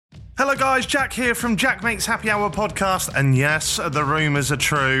Hello guys, Jack here from Jack Makes Happy Hour podcast, and yes, the rumours are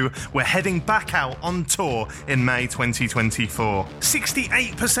true. We're heading back out on tour in May 2024.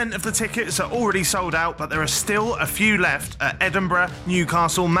 68% of the tickets are already sold out, but there are still a few left at Edinburgh,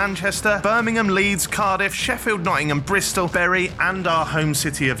 Newcastle, Manchester, Birmingham, Leeds, Cardiff, Sheffield, Nottingham, Bristol, Bury, and our home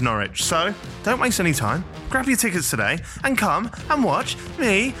city of Norwich. So, don't waste any time. Grab your tickets today and come and watch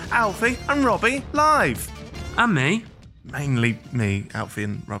me, Alfie, and Robbie live. And me. Mainly me, Alfie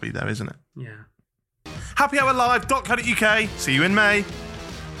and Robbie though, isn't it? Yeah. happyhourlive.co.uk. See you in May.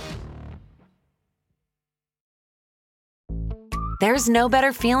 There's no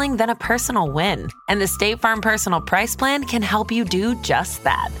better feeling than a personal win. And the State Farm Personal Price Plan can help you do just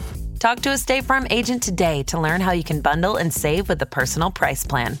that. Talk to a State Farm agent today to learn how you can bundle and save with the Personal Price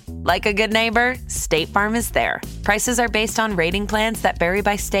Plan. Like a good neighbor, State Farm is there. Prices are based on rating plans that vary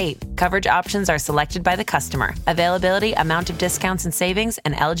by state. Coverage options are selected by the customer. Availability, amount of discounts and savings,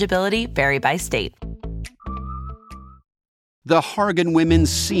 and eligibility vary by state. The Hargan women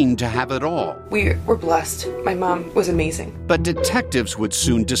seemed to have it all. We were blessed. My mom was amazing. But detectives would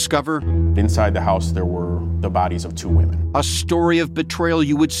soon discover inside the house there were the bodies of two women. A story of betrayal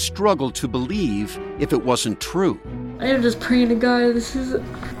you would struggle to believe if it wasn't true. I am just praying to God, this is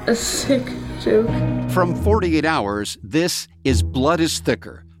a sick joke. From 48 Hours, this is Blood is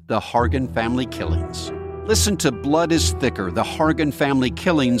Thicker, the Hargan Family Killings. Listen to Blood is Thicker, the Hargan Family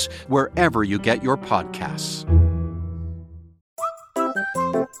Killings, wherever you get your podcasts.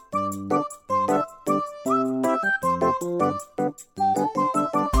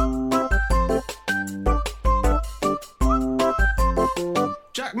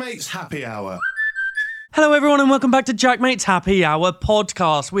 Jack Makes Happy Hour. Hello everyone and welcome back to Jack Mate's Happy Hour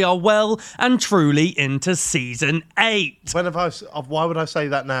podcast. We are well and truly into season 8. Why would I say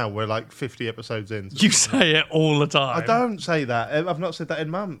that now? We're like 50 episodes in. You say it all the time. I don't say that. I've not said that in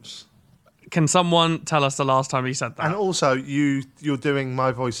months. Can someone tell us the last time you said that? And also, you're doing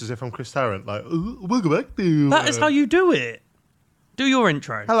my voice as if I'm Chris Tarrant. Like, welcome back to... That is how you do it. Do your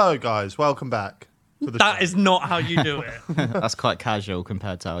intro. Hello guys, welcome back. That is not how you do it. That's quite casual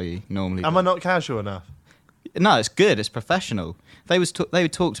compared to how you normally Am I not casual enough? No, it's good. It's professional. They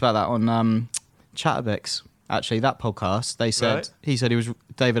talked about that on Chatterbix. Actually, that podcast. They said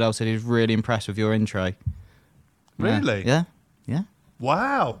David L said he was really impressed with your intro. Really? Yeah.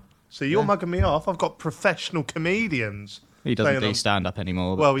 Wow. So you're mugging me off. I've got professional comedians. He doesn't do stand up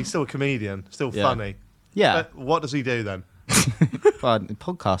anymore. Well, he's still a comedian, still funny. Yeah. But what does he do then? Well,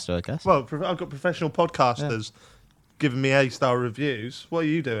 podcaster, I guess. Well, I've got professional podcasters giving me A-star reviews. What are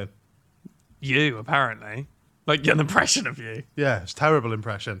you doing? You, apparently. Like, an impression of you. Yeah, it's a terrible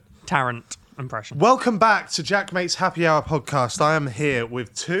impression. Tarrant impression. Welcome back to Jack Mate's Happy Hour podcast. I am here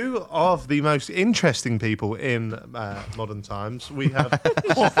with two of the most interesting people in modern times. We have...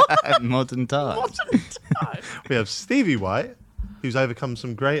 Modern times. We have Stevie White, who's overcome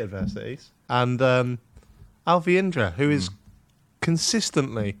some great adversities, and Alfie Indra, who is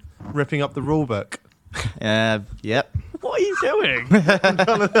consistently ripping up the rule book. Yep. What are you doing?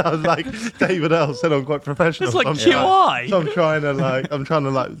 I'm like David L said, I'm quite professional. It's like QI. So I'm trying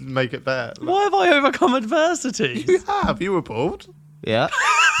to make it better. Why have I overcome adversity? You have. You were pulled. Yeah.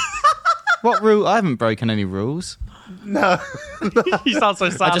 What rule? I haven't broken any rules. No. You sound so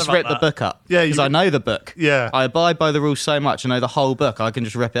sad. I just ripped the book up. Yeah, because I know the book. Yeah. I abide by the rules so much. I know the whole book. I can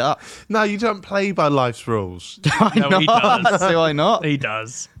just rip it up. No, you don't play by life's rules. No, he does. Do I not? He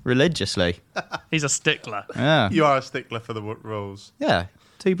does. Religiously. He's a stickler. Yeah. You are a stickler for the rules. Yeah.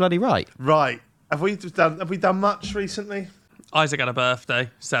 Too bloody right. Right. Have we done much recently? Isaac had a birthday.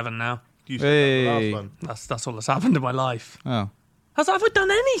 7 now. You said that the last one. That's all that's happened in my life. Oh. Have I done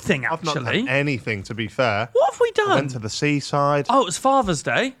anything, I've actually? not done anything, to be fair. What have we done? I went to the seaside. Oh, it was Father's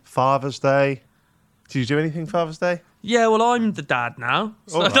Day. Father's Day. Did you do anything Father's Day? Yeah, well, I'm the dad now.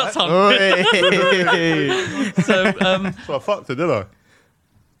 So All right. that's how So, So I fucked it, didn't I?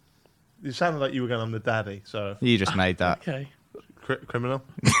 You sounded like you were going, I'm the daddy, so... You just made that. okay. Criminal?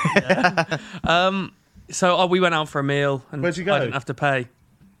 So we went out for a meal, and Where'd you go? I didn't have to pay.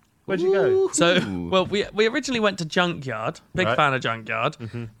 Where'd you go? So, well, we originally went to Junkyard. Big Right. fan of Junkyard.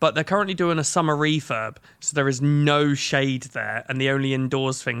 But they're currently doing a summer refurb, so there is no shade there, and the only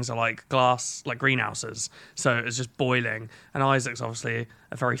indoors things are like glass, like greenhouses. So it's just boiling. And Isaac's obviously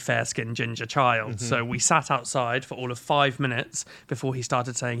a very fair-skinned ginger child. So we sat outside for all of 5 minutes before he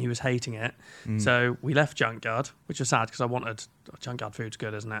started saying he was hating it. So we left Junkyard, which was sad because I wanted... Junkyard food's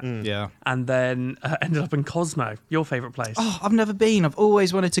good, isn't it? Yeah. And then ended up in Cosmo, your favourite place. Oh, I've never been. I've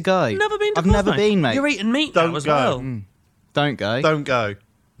always wanted to go. Never been to I've Cosmo? never been, mate. You're eating meat Don't now as go. well. Don't go. Don't go.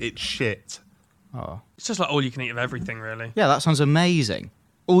 It's shit. Oh. It's just like all you can eat of everything, really. Yeah, that sounds amazing.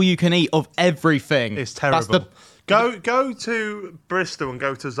 all you can eat of everything. It's terrible. That's Go to Bristol and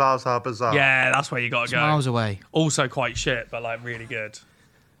go to Zaza Bazaar. Yeah, that's where you got to go. miles away. Also quite shit, but like really good.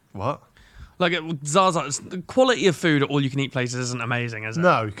 What? Like Zaza, the quality of food at all you can eat places isn't amazing, is it?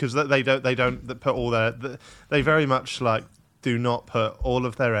 No, because they don't put all their. They very much like do not put all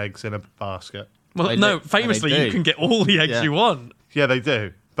of their eggs in a basket. Well, They no, do. famously They do. you can get all the eggs Yeah. you want. Yeah, they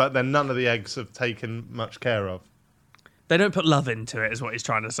do, but then none of the eggs have taken much care of. They don't put love into it, is what he's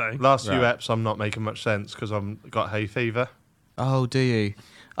trying to say. Last few Right. eps, I'm not making much sense because I've got hay fever. Oh, do you?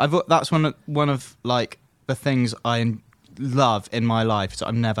 That's one of like the things I love in my life. So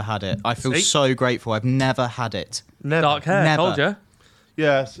I've never had it. I feel See? so grateful. I've never had it. Never. Dark hair, Never. told you.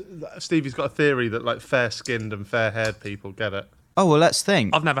 Yeah, Stevie's got a theory that like fair-skinned and fair-haired people get it. Oh well, let's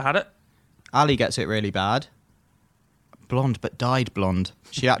think. I've never had it. Ali gets it really bad. Blonde, but dyed blonde.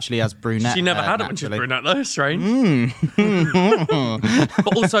 She actually has brunette. She never hair, had it when she was naturally. brunette, though. Strange.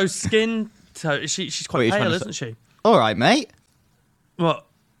 But also skin. She's What are quite you trying pale, to isn't she? All right, mate. What?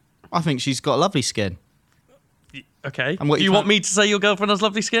 I think she's got lovely skin. Okay. And what Do you you trying- want me to say your girlfriend has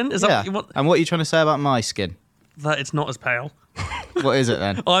lovely skin? Is that Yeah. what you want? And what are you trying to say about my skin? That it's not as pale. What is it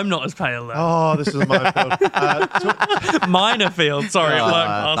then? I'm not as pale though. Oh, this is my field. Minor field. Sorry, it worked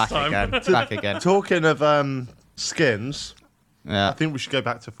last back time. again. Back again. Talking of skins, I Yeah. think we should go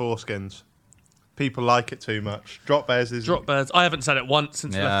back to foreskins. People like it too much. Drop bears is Drop birds. I haven't said it once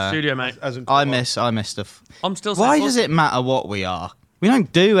since I left the Yeah. studio, mate. hasn't I caught on. miss the. I'm still. Why saying does it matter what we are? We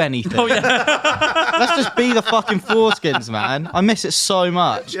don't do anything. Oh yeah. Let's just be the fucking foreskins, man. I miss it so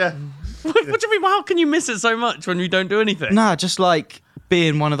much. Yeah. what do you mean? How can you miss it so much when you don't do anything? Nah, just like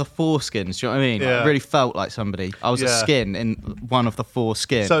being one of the foreskins. Do you know what I mean? Yeah. I really felt like somebody. I was a Yeah. skin in one of the four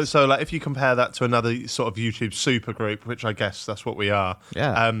skins. So like if you compare that to another sort of YouTube super group, which I guess that's what we are.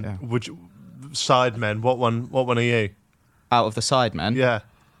 Yeah, yeah. Would you, Sidemen? What one are you? Out of the side, man. Yeah.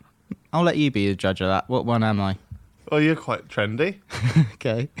 I'll let you be the judge of that. What one am I? Oh, you're quite trendy.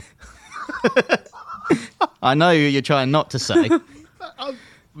 Okay. I know you're trying not to say.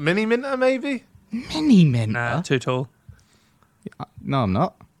 Mini Minter, maybe? Mini Minter? Nah, too tall. No, I'm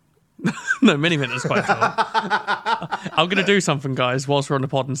not. No, Mini Minter's quite tall. I'm going to do something, guys, whilst we're on the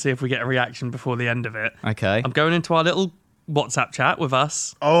pod and see if we get a reaction before the end of it. Okay. I'm going into our little WhatsApp chat with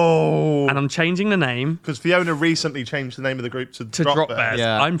us, Oh. and I'm changing the name Because Fiona recently changed the name of the group to to Drop Bears.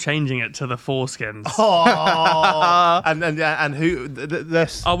 Yeah. I'm changing it to the Foreskins. Oh. and who?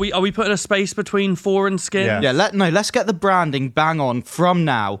 This. Are we putting a space between four and skin? Yeah. Yeah, let's get the branding bang on from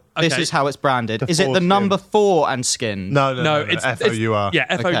now. This Okay. is how it's branded. Is it the foreskin. number 4 and skin? No, it's FOUR.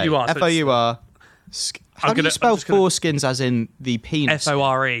 Yeah, FOUR. Okay. so it's FOUR. How do you spell I'm just gonna- foreskins as in the penis?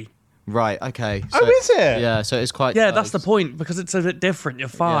 FORE. Right, okay. Oh, is it? Yeah, so it's quite Yeah, that's the close. point because it's a bit different. You're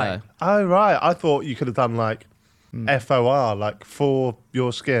fine. Yeah. Oh, right. I thought you could have done like FOR, like for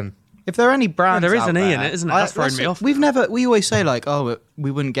your skin. If there are any brands, there is out an E there, in it, isn't it? That's throwing me off. We always say like, oh,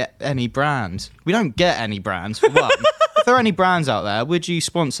 we wouldn't get any brands. We don't get any brands for one. If there are any brands out there, would you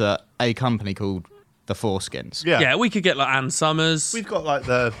sponsor a company called the Foreskins? Yeah. Yeah, we could get like Ann Summers. We've got like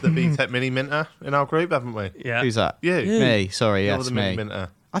the VTech Mini Minter in our group, haven't we? Yeah. Who's that? You. Me. Sorry, You're yes, the Mini me. Minter.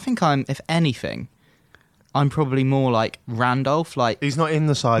 I think I'm, if anything, I'm probably more like Randolph. Like, He's not in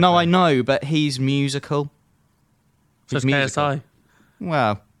the side. no, I know, but he's musical. So it's He's musical. KSI.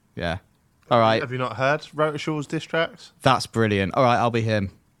 Well, yeah. All right, Have you not heard Rotashaw's diss tracks? that's brilliant. All right, I'll be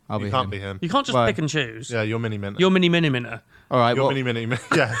him. You can't be him. You can't just Right. pick and choose. Yeah, you're Mini Minter. You're Mini Minter. All right, You're well, Mini.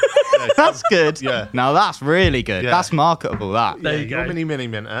 Yeah. that's good. Yeah. Now that's really good. Yeah. That's marketable. That. There Yeah, you you're go. Mini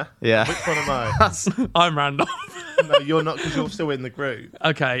Minter. Yeah. Which one am I? I'm Randolph. No, you're not because you're still in the group.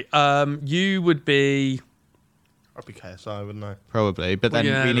 Okay. You would be. I'd be KSI, wouldn't I? Probably, but then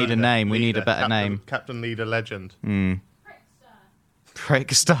yeah, we need a name. We need a Leader, better Captain- name. Captain Leader Legend.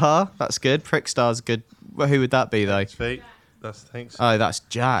 Prickstar. That's good. Prickstar's good. Well, who would that be though? Feet. That's the thing. Oh, that's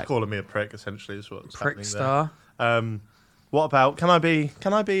Jack. Calling me a prick essentially is what's happening Prickstar. there. What about? Can I be?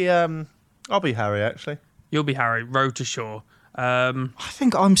 I'll be Harry actually. You'll be Harry. Road to Shore. I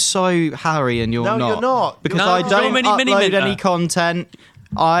think I'm so Harry and you're No, not. you're not. Because No, I you're don't Mini upload Minter. any content.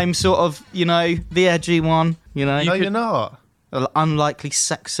 I'm sort of, the edgy one. No, could- you're not. An unlikely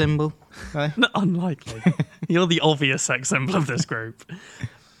sex symbol. Okay? Unlikely. You're the obvious sex symbol of this group.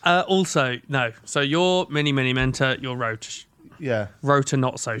 Also, no. So you're Mini Minter. You're Yeah. Rota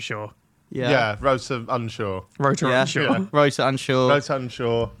not so sure. Yeah. Rota unsure. Rota Yeah. unsure. Yeah. Rota unsure. Rota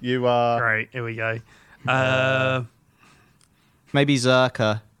unsure. You are. Great. Here we go. Maybe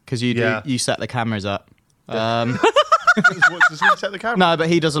Zerka, because Yeah. you set the cameras up. What, does he set the camera? No, but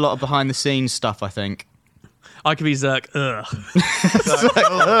he does a lot of behind the scenes stuff, I think. I could be Zerk. Ugh.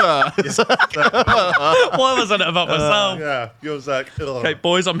 Why was I it about myself? Yeah, you're Zach. Okay,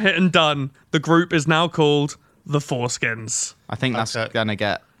 boys, I'm hit and done. The group is now called the Foreskins. I think that's going to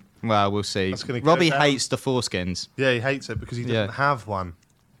get... Well, we'll see. Robbie hates the foreskins. Yeah, he hates it because he doesn't have one.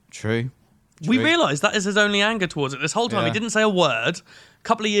 True. We realised that is his only anger towards it. This whole time he didn't say a word. A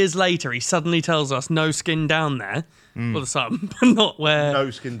couple of years later, he suddenly tells us no skin down there. Well, some, but not where... No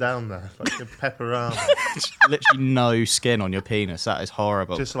skin down there, like a pepperoni. Literally no skin on your penis. That is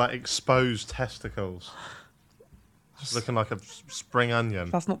horrible. Just like exposed testicles. Just looking like a spring onion.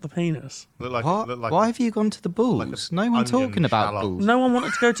 That's not the penis. Look What? like Why have you gone to the balls? like no one onion talking about shallot. balls. No one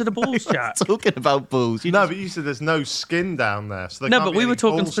wanted to go to the balls, Jack. Talking about balls. No, but you said there's no skin down there. So there No, can't but be we any were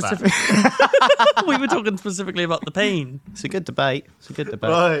talking ball sack. specifically. We were talking specifically about the peen. It's a good debate.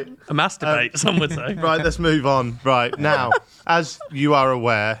 Right. A masturbate, some would say. Right, let's move on. Right, now, as you are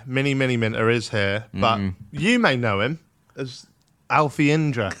aware, Mini Minter is here, but you may know him as Alfie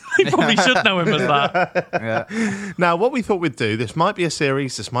Indra. You probably should know him as that. Now, what we thought we'd do, this might be a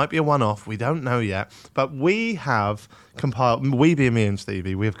series, this might be a one-off, we don't know yet, but we have compiled, we being me and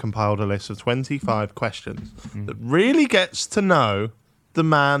Stevie, we have compiled a list of 25 questions that really gets to know the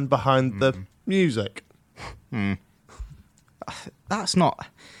man behind the music. That's not...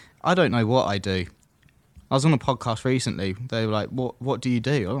 I don't know what I do. I was on a podcast recently. They were like, what do you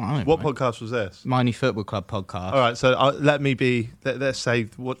do? I don't What know. podcast was this? Mighty Football Club podcast. All right, so let's say,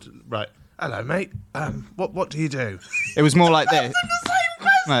 right. Hello, mate. What do you do? It was more like this.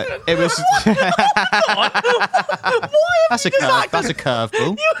 No, it was... That's a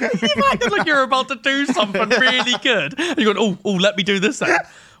curveball. You've acted like you're about to do something really good. And you're going, oh, let me do this then.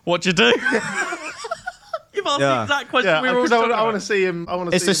 What you do? You've asked the exact question we were all talking about. I want to see him.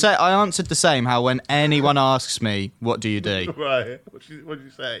 It's the same. I answered the same. How when anyone asks me, "What do you do?" Right. What do you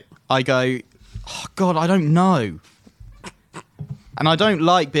say? I go, "Oh God, I don't know," and I don't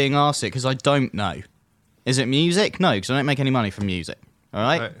like being asked it because I don't know. Is it music? No, because I don't make any money from music. All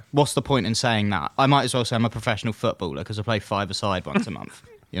right? What's the point in saying that? I might as well say I'm a professional footballer because I play five-a-side once a month.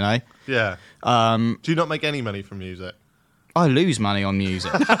 You know? Yeah. Do you not make any money from music? I lose money on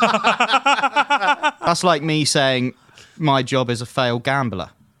music. That's like me saying my job is a failed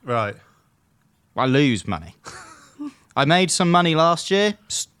gambler. Right. I lose money. I made some money last year.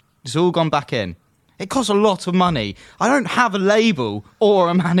 It's all gone back in. It costs a lot of money. I don't have a label or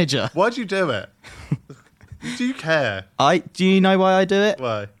a manager. Why'd you do it? Do you care? Do you know why I do it?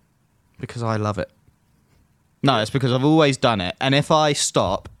 Why? Because I love it. No, it's because I've always done it. And if I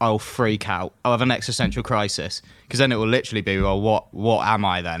stop, I'll freak out. I'll have an existential crisis. Because then it will literally be, well, what am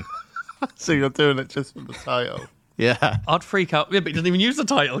I then? So you're doing it just for the title? Yeah. I'd freak out. Yeah, but he doesn't even use the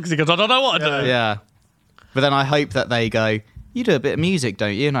title because he goes, I don't know what to do. Yeah. But then I hope that they go, you do a bit of music,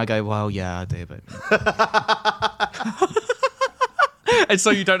 don't you? And I go, well, yeah, I do. But And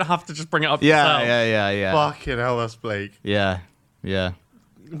so you don't have to just bring it up yourself. Yeah. Fucking hell, that's bleak. Yeah.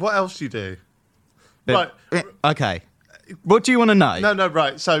 What else do you do? But, okay. What do you want to know? No,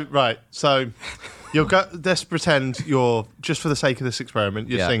 right. So you'll go, let's pretend you're, just for the sake of this experiment,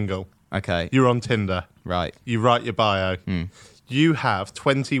 you're single. Okay. You're on Tinder. Right. You write your bio. You have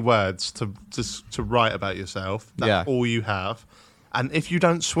 20 words to write about yourself. That's all you have. And if you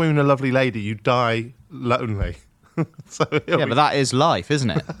don't swoon a lovely lady, you die lonely. But that is life,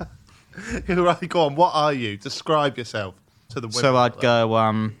 isn't it? Right, go on. What are you? Describe yourself to the women. So I'd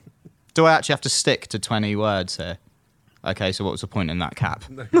go, do I actually have to stick to 20 words here? Okay, so what was the point in that cap?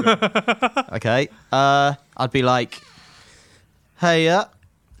 Okay. I'd be like, hey,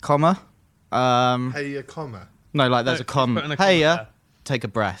 comma. Hey, comma. No, like there's a comma. Hey, take a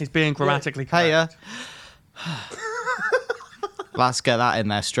breath. He's being grammatically correct. Hey, let's get that in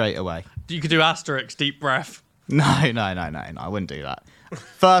there straight away. You could do asterisk, deep breath. No, I wouldn't do that.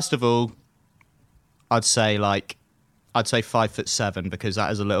 First of all, I'd say 5'7" because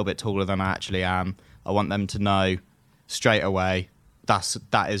that is a little bit taller than I actually am. I want them to know straight away that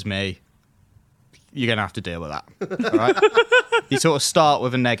is me. You're gonna have to deal with that. All right? You sort of start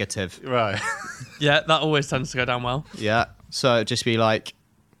with a negative. Right. Yeah, that always tends to go down well. Yeah. So it'd just be like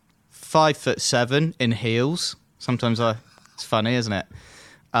 5'7" in heels. Sometimes it's funny, isn't it?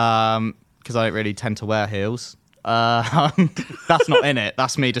 Because I don't really tend to wear heels. That's not in it.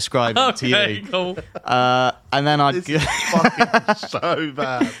 That's me describing it to you. Okay, cool. And then I'd This is fucking so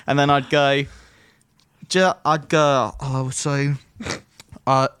bad. And then I'd go. Oh, so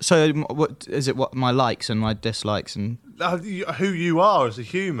what is it? What my likes and my dislikes and Who you are as a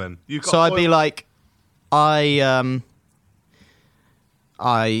human. So I'd be like, I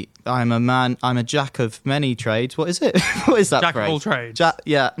I'm a man. I'm a jack of many trades. What is it? What is that Jack phrase? of all trades.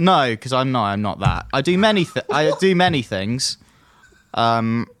 Yeah, no, because I'm not that. I do many. I do many things,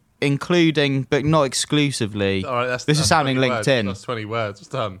 including but not exclusively. All right, this is sounding 20 linked words. in. That's 20 words. It's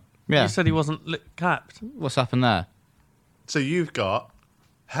done. Yeah. You said he wasn't capped. What's happened there? So you've got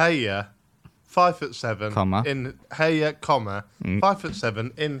Heya, 5'7", Comma. in Heya, comma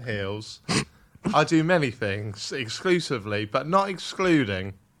 5'7" in heels. I do many things exclusively, but not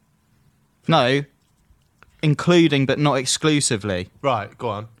excluding. No, including but not exclusively. Right, go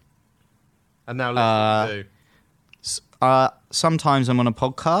on. And now let's do. Sometimes I'm on a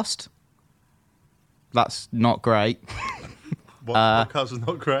podcast. That's not great. What podcast is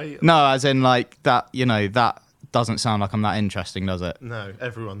not great? No, as in like that. You know that doesn't sound like I'm that interesting, does it? No,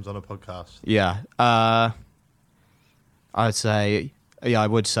 everyone's on a podcast. Yeah. I'd say. Yeah, I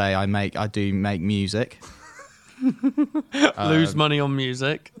would say I do make music. Lose money on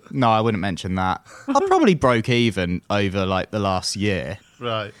music. No, I wouldn't mention that. I probably broke even over like the last year.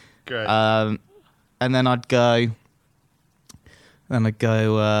 Right, great. And then I'd go.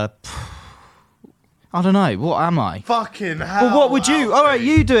 I don't know. What am I? Fucking hell. Well, what would you? Alfie. All right,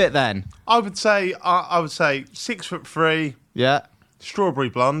 you do it then. I would say 6'3", Yeah. strawberry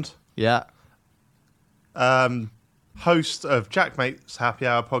blonde, Yeah. host of Jack Mate's Happy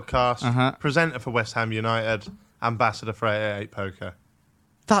Hour podcast, Uh-huh. presenter for West Ham United, ambassador for 88 Poker.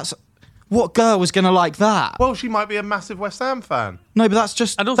 That's what girl was gonna like that? Well, she might be a massive West Ham fan. No, but that's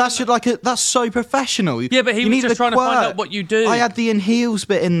just I don't think that's so professional. Yeah, but he You was need just the trying to find quirk. out what you do. I had the in heels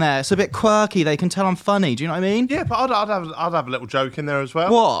bit in there. It's a bit quirky. They can tell I'm funny. Do you know what I mean? Yeah, but I'd have a little joke in there as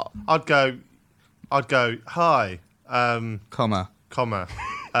well. What? I'd go, hi, Comma. comma.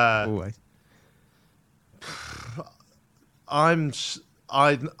 Always. I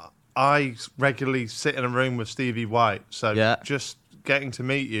regularly sit in a room with Stevie White, so Yeah. just getting to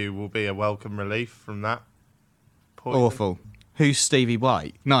meet you will be a welcome relief from that point. Awful. Who's Stevie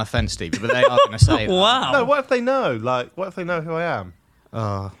White? No offense, Stevie, but they are going to say that. Wow. No, what if they know? Like, what if they know who I am?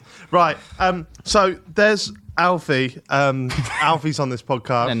 Right. So there's Alfie. Alfie's on this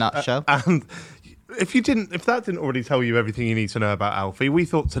podcast. In a nutshell. And if that didn't already tell you everything you need to know about Alfie, we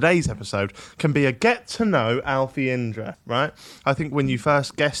thought today's episode can be a get to know Alfie Indra, right? I think when you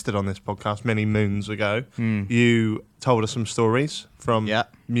first guested on this podcast many moons ago, you told us some stories from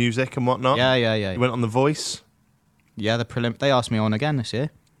music and whatnot. Yeah. You went on The Voice. Yeah, the prelim. They asked me on again this year.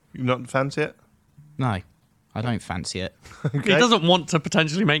 You not fancy it? No, I don't fancy it. He doesn't want to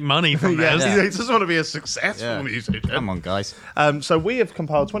potentially make money from this. He just want to be a successful musician. Come on, guys. So we have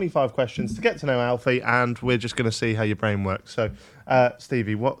compiled 25 questions to get to know Alfie, and we're just going to see how your brain works. So,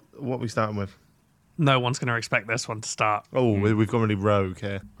 Stevie, what are we starting with? No one's going to expect this one to start. Oh, we've gone really rogue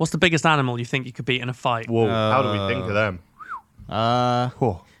here. What's the biggest animal you think you could beat in a fight? Whoa, how do we think of them?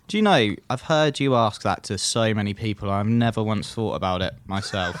 Do you know, I've heard you ask that to so many people. I've never once thought about it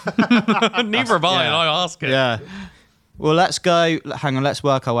myself. Neither have I, and I ask it. Yeah. Well, let's go. Hang on, let's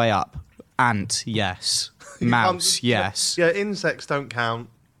work our way up. Ant, yes. Mouse, yes. Yeah, insects don't count.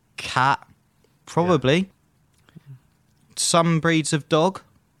 Cat, probably. Some breeds of dog.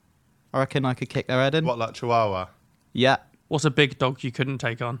 I reckon I could kick their head in. What, like Chihuahua? Yeah. What's a big dog you couldn't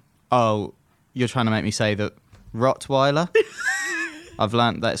take on? Oh, you're trying to make me say that Rottweiler? I've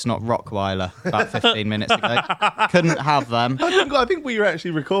learnt that it's not Rockweiler about 15 minutes ago. Couldn't have them. I think we were actually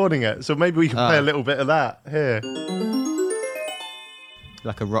recording it, so maybe we can play a little bit of that here.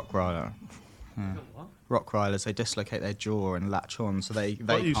 Like a Rockweiler. Yeah. Rottweilers, they dislocate their jaw and latch on, so they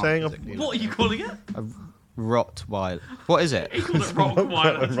What are you can't saying? physically- What are you calling it? Rottweiler. What is it? He called it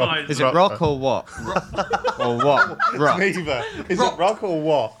Rockweiler. It's fine. Is it rock or what? Or what? Rock. Neither. Is it rock or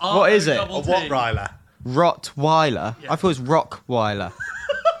what? What is it? double Or T. what, Ryler? Rottweiler? I thought it was Rockweiler.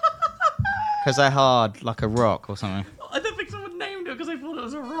 Because they're hard, like a rock or something. I don't think someone named it because they thought it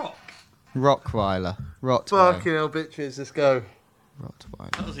was a rock. Rockweiler. Rottweiler. Fucking hell, bitches, let's go.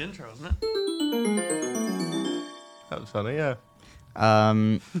 Rottweiler. That was the intro, wasn't it? That was funny, yeah.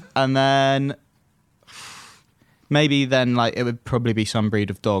 And then maybe then like it would probably be some breed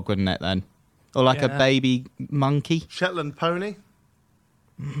of dog, wouldn't it then? Or like a Yeah. baby monkey. Shetland pony?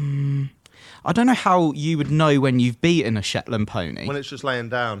 I don't know how you would know when you've beaten a Shetland pony. When it's just laying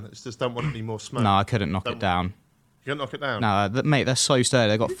down, it's just don't want any more smoke. No, I couldn't knock it down. You can't knock it down? No, mate, they're so sturdy.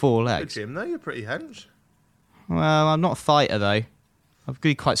 They've got 4 Good, legs. Jim, though, you're pretty hench. Well, I'm not a fighter though. I'd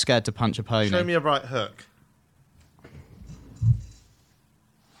be quite scared to punch a pony. Show me a right hook.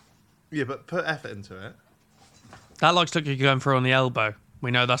 Yeah, but put effort into it. That looks like you're going through on the elbow. We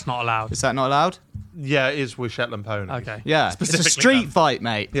know that's not allowed. Is that not allowed? Yeah, it is with Shetland ponies. Okay. Yeah, it's a Specifically street done. fight,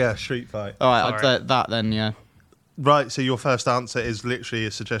 mate. Yeah, street fight. All right, Sorry. that then, yeah. Right, so your first answer is literally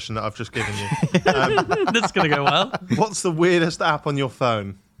a suggestion that I've just given you. That's going to go well. What's the weirdest app on your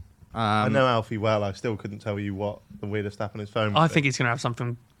phone? I know Alfie well. I still couldn't tell you what the weirdest app on his phone would I be. think he's going to have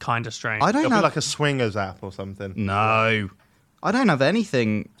something kind of strange. I don't It'll have... be like a swingers app or something. No. I don't have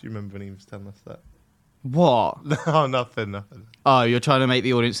anything... Do you remember when he was telling us that? What? No, nothing. Oh, you're trying to make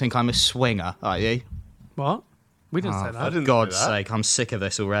the audience think I'm a swinger, are you? What? We didn't say I that. didn't For God's say that. sake, I'm sick of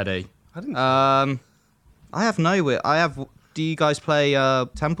this already. I didn't. I have no... I have... Do you guys play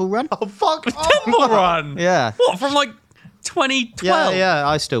Temple Run? Oh, fuck off. Temple Run? Yeah. What, from like 2012? Yeah,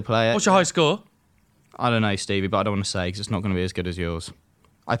 I still play it. What's your high score? I don't know, Stevie, but I don't want to say because it's not going to be as good as yours.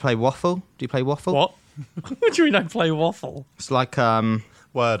 I play Waffle. Do you play Waffle? What? What do you mean I play Waffle? It's like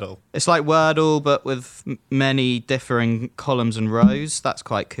Wordle. It's like Wordle, but with many differing columns and rows. That's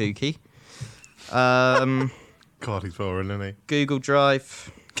quite kooky. God, he's boring, isn't he? Google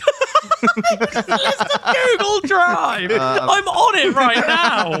Drive. Google Drive! I'm on it right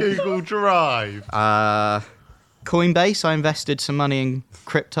now! Google Drive. Coinbase. I invested some money in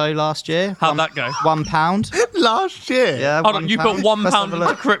crypto last year. How'd that go? £1. Last year? Yeah. Hold on, you put £1 Let's have a into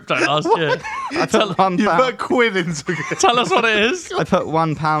look. crypto last year. I put £1. You put a quid into it. Tell us what it is. I put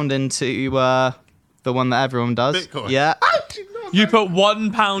 £1 into the one that everyone does. Bitcoin. Yeah. You put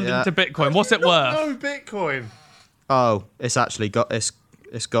 £1 Yeah. into Bitcoin. What's it worth? No Bitcoin. Oh, it's actually got it's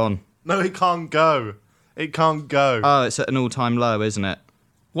gone. No, it can't go. It can't go. Oh, it's at an all-time low, isn't it?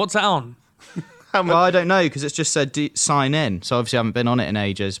 What's it on? How much? Well, I don't know because it's just said sign in. So obviously I haven't been on it in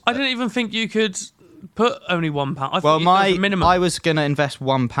ages. I didn't even think you could put only £1. I thought Well, you go for minimum. I was going to invest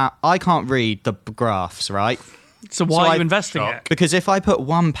 £1. I can't read the graphs, right? So why so are you I- investing Shock. it? Because if I put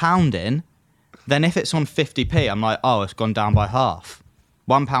 £1 in, then if it's on 50p, I'm like, oh, it's gone down by half.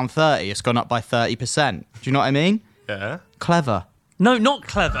 £1.30, it's gone up by 30%. Do you know what I mean? Yeah. Clever. No, not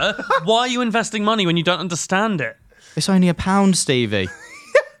clever. Why are you investing money when you don't understand it? It's only £1, Stevie.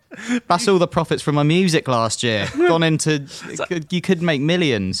 That's all the profits from my music last year. Gone into... You could make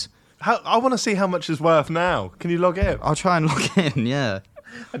millions. I want to see how much is worth now. Can you log in? I'll try and log in, yeah.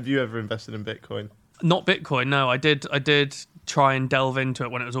 Have you ever invested in Bitcoin? Not Bitcoin, no. I did try and delve into it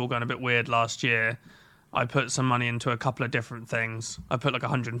when it was all going a bit weird last year. I put some money into a couple of different things. I put like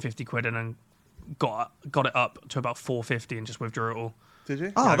 150 quid in and got it up to about 450 and just withdrew it all. Did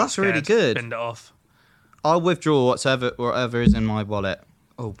you? Oh, I got that's really scared, good. Binned it off. I'll withdraw whatever is in my wallet.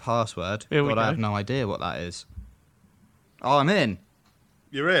 Oh, password. Here we God, I go. have no idea what that is. Oh, I'm in.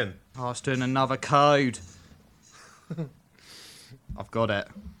 You're in. Oh, it's doing another code. I've got it.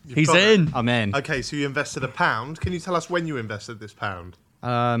 He's got it. in. I'm in. Okay, so you invested £1. Can you tell us when you invested this pound?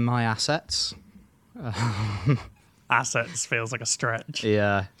 My assets. Assets feels like a stretch.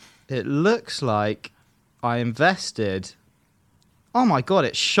 Yeah. It looks like I invested... Oh my God,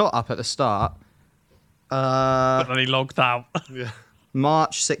 it shot up at the start. But then he logged out. Yeah.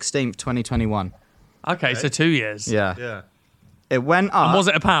 March 16th, 2021. Okay, so 2 years. Yeah. Yeah. It went up And was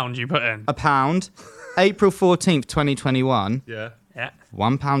it £1 you put in? £1. April 14th, 2021, Yeah. Yeah.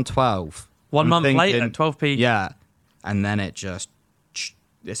 £1.12. 1 I'm month thinking- later, 12p. Yeah. And then it just...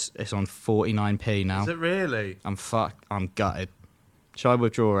 It's on 49p now. Is it really? I'm gutted. Shall I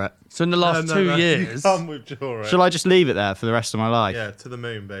withdraw it? So in the last No, 2 no, years, You can't withdraw it. Shall I just leave it there for the rest of my life? Yeah, to the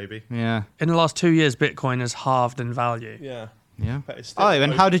moon, baby. Yeah. in the last 2 years, Bitcoin has halved in value Yeah. Yeah. But it's still Oh,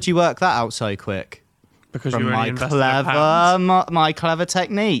 and how did you work that out so quick? because From you only my invested £1. my clever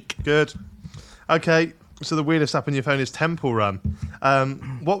technique. Good. Okay, so the weirdest app on your phone is Temple Run.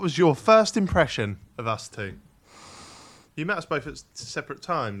 What was your first impression of us two? You met us both at separate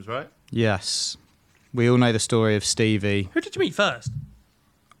times, right? Yes. We all know the story of Stevie. Who did you meet first?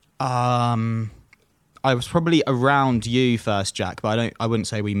 I was probably around you first, Jack, but I wouldn't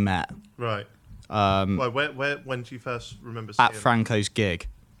say we met. Right. When did you first remember seeing At Franco's gig,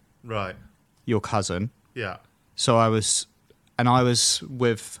 Right. your cousin. Yeah. So I was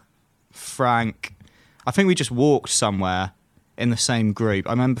with Frank. I think we just walked somewhere in the same group.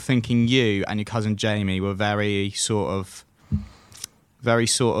 I remember thinking you and your cousin Jamie were very sort of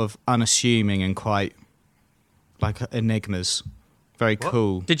unassuming and quite like enigmas. Very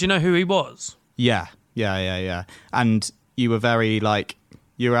cool. Did you know who he was? Yeah. And you were very like,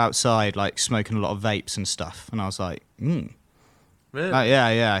 you were outside like smoking a lot of vapes and stuff. And I was like, Really?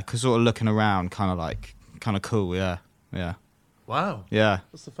 yeah. Cause sort of looking around, kind of cool. Yeah. Wow. Yeah.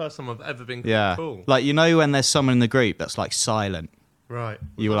 That's the first time I've ever been Yeah. cool. Like, you know when there's someone in the group that's like silent. Right.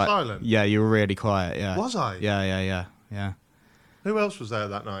 You were I like silent? Yeah, you were really quiet, yeah. Was I? Yeah. Who else was there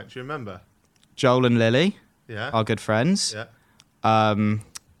that night? Do you remember? Joel and Lily, Yeah. our good friends. Yeah.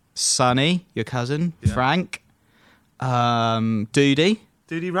 Sonny, your cousin, Yeah. Frank. Doody.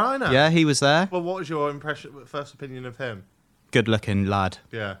 Did he Rhino? Yeah, he was there. Well, what was your first opinion of him? Good-looking lad.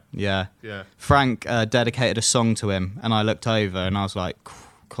 Yeah. Yeah. Yeah. Frank dedicated a song to him, and I looked over and I was like,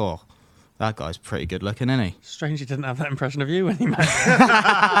 cool. That guy's pretty good-looking, isn't he? Strange you didn't have that impression of you when he met.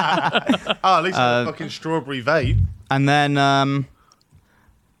 At least a fucking strawberry vape. And then, I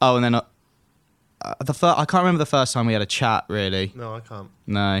can't remember the first time we had a chat, really. No, I can't.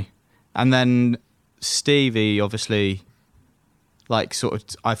 No. And then Stevie, obviously, like,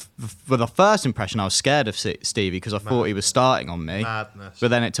 sort of, for the first impression, I was scared of Stevie because I thought he was starting on me. Madness. But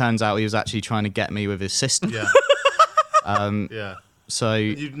then it turns out he was actually trying to get me with his sister. Yeah. Yeah. So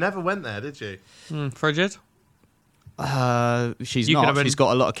You never went there, did you? Frigid? she's You could not. have been- She's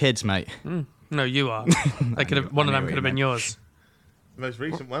got a lot of kids, mate. No, you are. They could have. One of them could have been yours. The most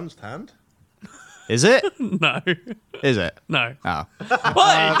recent one's tanned. Is it? No, Is it? no. Oh.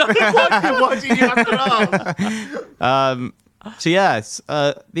 Why? Why did you have to ask? So yeah,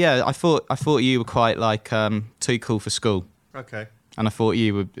 I thought you were quite like too cool for school, Okay. and I thought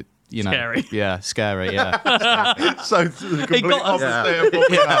you were, Scary. Yeah, scary. Yeah, So the complete got us. opposite of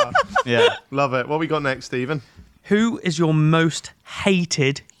what we are. yeah. Love it. What we got next, Stephen? Who is your most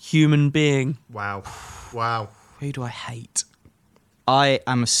hated human being? Wow. Wow. Who do I hate? I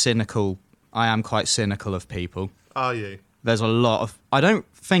am quite cynical of people. Are you? There's a lot of. I don't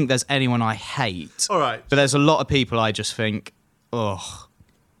think there's anyone I hate. All right. But there's a lot of people I just think, ugh.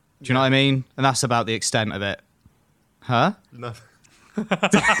 Do you know what I mean? And that's about the extent of it. Huh? Nothing.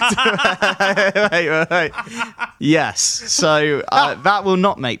 wait. Yes. So that will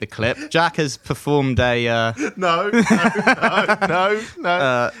not make the clip. Jack has performed a. No. There's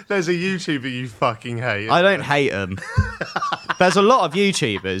a YouTuber you fucking hate. I don't hate him. There's a lot of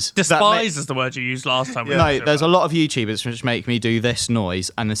YouTubers. Despise is the word you used last time. No, there's a lot of YouTubers which make me do this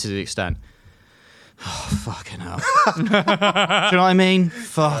noise, and this is the extent. Oh, fucking hell. Do you know what I mean?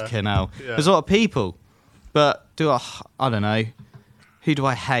 Fucking hell. Yeah. There's a lot of people. But I don't know. Who do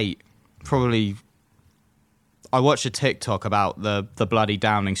I hate? Probably. I watched a TikTok about the bloody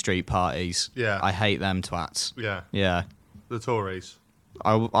Downing Street parties. Yeah. I hate them twats. Yeah. Yeah. The Tories.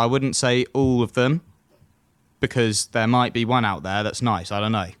 I wouldn't say all of them, because there might be one out there that's nice. I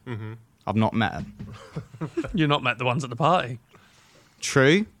don't know. Mm-hmm. I've not met them. You've not met the ones at the party.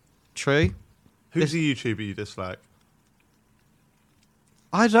 True. Who's the YouTuber you dislike?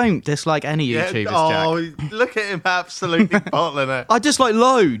 I don't dislike any YouTubers, Jack. Look at him absolutely bottling it. I dislike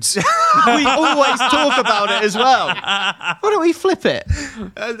loads. We always talk about it as well. Why don't we flip it?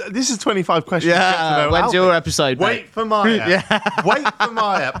 This is 25 questions. Yeah, to get to know when's Alfie. your episode, mate? Wait for my app. Wait for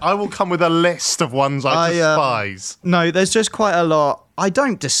my app. I will come with a list of ones I despise. No, there's just quite a lot. I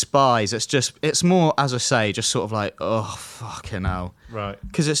don't despise. It's more, as I say, just sort of like, oh, fucking hell. Right.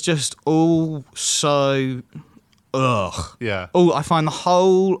 Because it's just all so... Ugh. Yeah. Oh,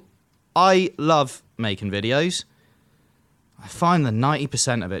 I love making videos. I find the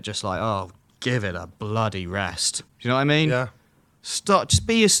 90% of it just like, oh, give it a bloody rest. Do you know what I mean? Yeah.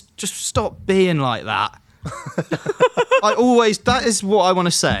 Just stop being like that. That is what I want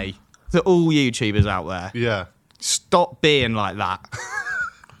to say to all YouTubers out there. Yeah. Stop being like that.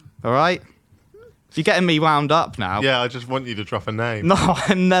 All right? You're getting me wound up now. Yeah, I just want you to drop a name. No,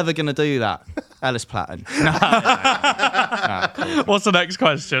 I'm never going to do that. Ellis Platten. Cool. What's the next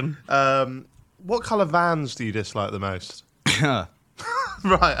question? What colour vans do you dislike the most?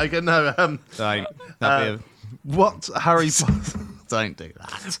 Right, I get no. Don't. That'd be What Harry Potter? don't do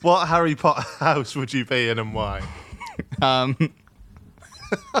that. What Harry Potter house would you be in and why?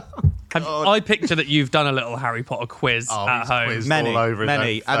 I picture that you've done a little Harry Potter quiz at he's home. quizzed Many, all over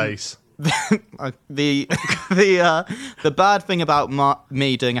many, his own face. The bad thing about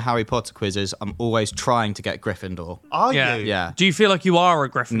me doing a Harry Potter quiz is I'm always trying to get Gryffindor. Are Yeah. you? Yeah. Do you feel like you are a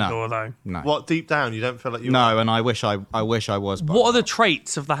Gryffindor No. though? No. What, deep down, you don't feel like you No, are? and I wish I was. But What are the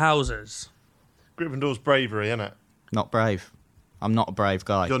traits of the houses? Gryffindor's bravery, innit? not brave. I'm not a brave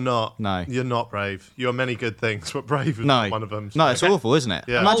guy. You're not. No. You're not brave. You're many good things, but brave is No. not one of them. No, it's awful, isn't it?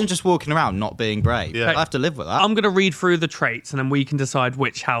 Yeah. Imagine just walking around not being brave. Yeah. I have to live with that. I'm going to read through the traits and then we can decide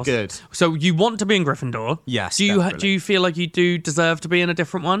which house. Good. So you want to be in Gryffindor? Yes, Do definitely. you feel like you do deserve to be in a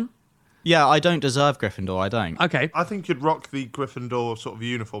different one? Yeah, I don't deserve Gryffindor. I don't. Okay. I think you'd rock the Gryffindor sort of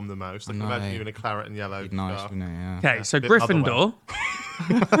uniform the most. I can No. imagine you in a claret and yellow. Nice, scarf. wouldn't it? Yeah. Okay, so bit Gryffindor.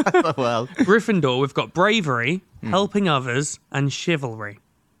 Well, Gryffindor, we've got bravery, Hmm. helping others, and chivalry.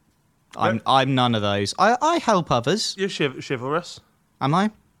 I'm none of those. I help others. You're chivalrous. Am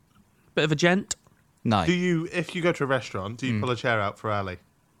I? Bit of a gent. No. Do you, if you go to a restaurant, do you pull a chair out for Ali?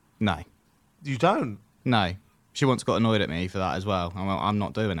 No. You don't. No. She once got annoyed at me for that as well. I'm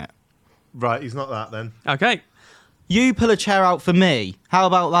not doing it. Right, he's not that then. Okay. You pull a chair out for me. How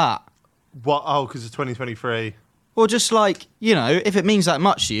about that? What? Oh, because it's 2023. Or just like, if it means that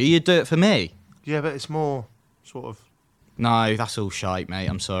much to you, you'd do it for me. Yeah, but it's more sort of... No, that's all shite, mate.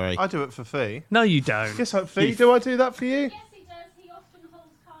 I'm sorry. I do it for Fee. No, you don't. Guess what, Fee? Do I do that for you? Yes, he does. He often holds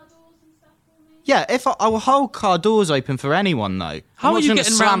car doors and stuff for me. Yeah, if I will hold car doors open for anyone, though. How I'm are not you gonna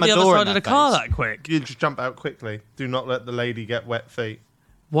getting slam round a the other door in side of the their car face. that quick? You just jump out quickly. Do not let the lady get wet feet.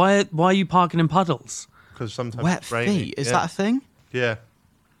 Why are you parking in puddles? Because sometimes Wet it's rainy. feet? Is that a thing? Yeah.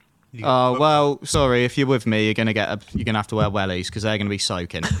 Oh, well, sorry. If you're with me, you're gonna have to wear wellies because they're gonna be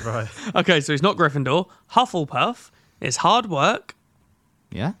soaking. Right. Okay, so he's not Gryffindor. Hufflepuff is hard work,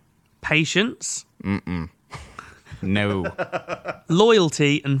 Yeah? patience, No.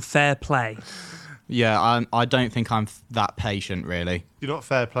 loyalty, and fair play. Yeah, I don't think I'm that patient, really. You're not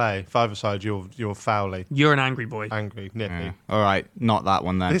fair play. Five-a-side, you're foully. You're an angry boy. Angry, nippy. Yeah. All right, not that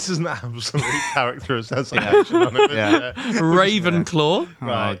one then. This is an absolute character assassination on it. Yeah. Ravenclaw,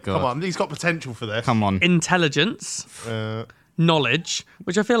 Right, Oh, God. come on. He's got potential for this. Come on. intelligence, knowledge,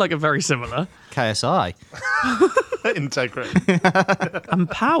 which I feel like are very similar, KSI. Integrity. and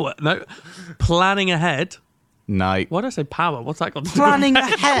power. No, planning ahead. No. Why did I say power? What's that got to do Planning with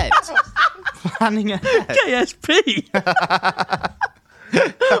ahead. Planning ahead. KSP?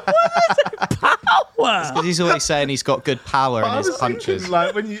 Power. He's always saying he's got good power in I his was punches. thinking,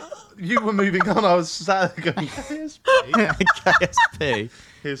 like, when you were moving on, I was sat there going, KSP. KSP.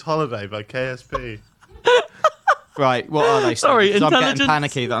 Here's Holiday by KSP. Right, what are they? Sorry, 'Cause I'm getting intelligence-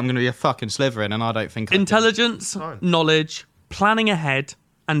 panicky that I'm going to be a fucking Slytherin, and I don't think I can. Intelligence, Fine. knowledge, planning ahead,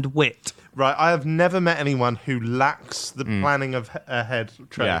 and wit. Right, I have never met anyone who lacks the planning of ahead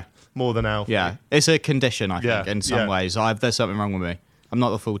trait Yeah. more than Alfie. Yeah, it's a condition, I think, Yeah, in some yeah. ways. There's something wrong with me. I'm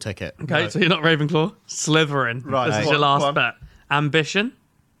not the full ticket. Okay, so you're not Ravenclaw. Slytherin. Right, This is go your on, last go on. bet. Ambition,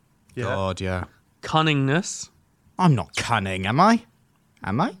 Yeah. God, yeah. cunningness, I'm not cunning, am I?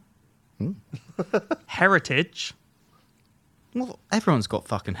 Am I? heritage, Well, everyone's got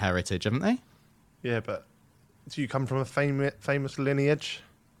fucking heritage, haven't they? Yeah, but do you come from a famous lineage?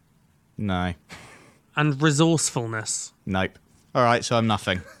 No. and resourcefulness. Nope. All right, so I'm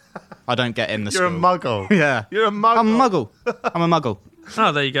nothing. I don't get in the You're a school. muggle. Yeah. You're a muggle. I'm a muggle. I'm a muggle.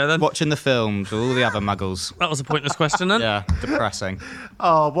 Oh, there you go then. Watching the films, all the other muggles. That was a pointless question then. Yeah, depressing.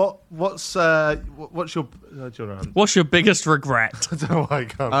 Oh, what's your answer? What's your biggest regret? I don't know why I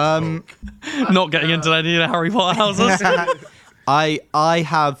can't. Not getting into any of the Harry Potter houses. I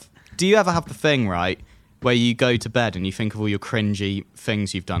have. Do you ever have the thing, right, where you go to bed and you think of all your cringy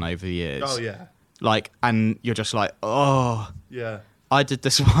things you've done over the years? Oh yeah, Like, and you're just like, oh. yeah. I did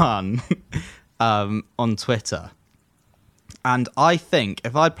this one on Twitter, and I think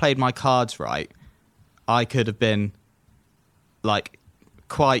if I'd played my cards right, I could have been like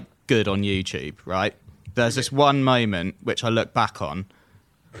quite good on YouTube, right? There's this one moment which I look back on,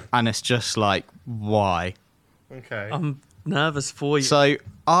 and it's just like, why? Okay. I'm nervous for you. So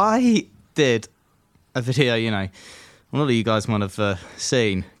I did a video, a lot of you guys might have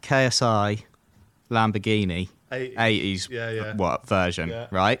seen KSI Lamborghini 80s Yeah. version, Yeah.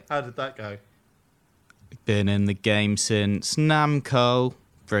 right? How did that go? Been in the game since Namco,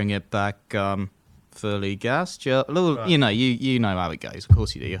 bring it back, fully gassed. Right. You know how it goes. Of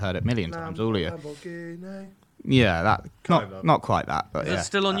course you do. You heard it a million times, all of you. Lamborghini. Yeah, that Kind of. not quite that, but Is it yeah.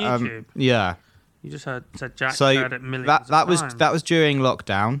 still on YouTube? Yeah. You just said Jack So heard it millions that of was times. that was during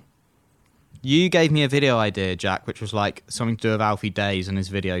lockdown. You gave me a video idea, Jack, which was like something to do with Alfie Days and his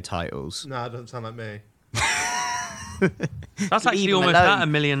video titles. No, it doesn't sound like me. That's actually Leave him almost alone. at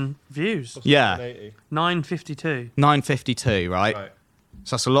 1 million views. Yeah. 180. 952. 952, right? Right.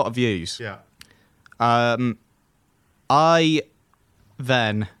 So that's a lot of views. Yeah. I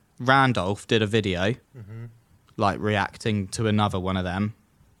then Randolph did a video, like reacting to another one of them.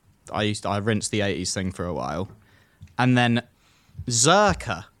 I rinsed the 80s thing for a while, and then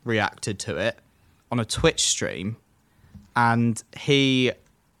Zerka reacted to it on a Twitch stream, and he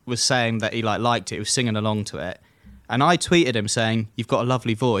was saying that he liked it. He was singing along to it, and I tweeted him saying, "You've got a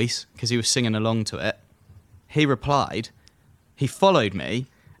lovely voice," because he was singing along to it. He replied, he followed me,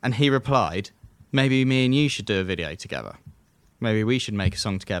 and he replied, "Maybe me and you should do a video together. Maybe we should make a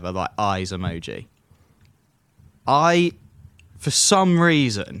song together," like eyes emoji. I, for some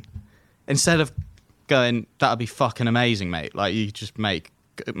reason, instead of going, "That'd be fucking amazing, mate, like you just make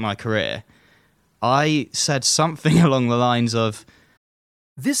my career," I said something along the lines of,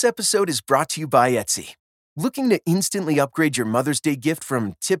 This episode is brought to you by Etsy. Looking to instantly upgrade your Mother's Day gift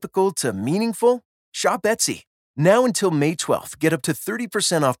from typical to meaningful? Shop Etsy. Now until May 12th, get up to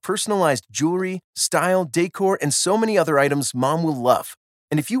 30% off personalized jewelry, style, decor, and so many other items Mom will love.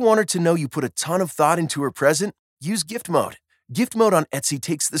 And if you want her to know you put a ton of thought into her present, Use gift mode. Gift mode on Etsy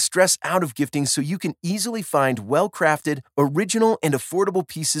takes the stress out of gifting so you can easily find well-crafted, original, and affordable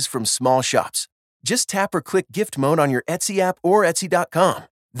pieces from small shops. Just tap or click gift mode on your Etsy app or Etsy.com.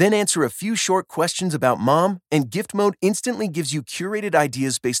 Then answer a few short questions about mom, and gift mode instantly gives you curated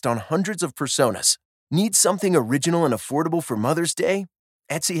ideas based on hundreds of personas. Need something original and affordable for Mother's Day?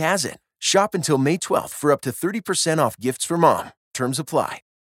 Etsy has it. Shop until May 12th for up to 30% off gifts for mom. Terms apply.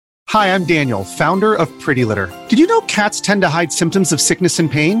 Hi, I'm Daniel, founder of Pretty Litter. Did you know cats tend to hide symptoms of sickness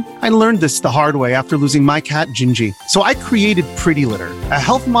and pain? I learned this the hard way after losing my cat, Gingy. So I created Pretty Litter, a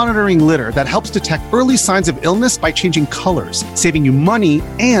health monitoring litter that helps detect early signs of illness by changing colors, saving you money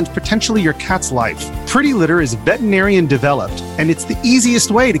and potentially your cat's life. Pretty Litter is veterinarian developed, and it's the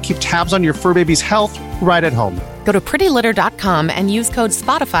easiest way to keep tabs on your fur baby's health right at home. Go to prettylitter.com and use code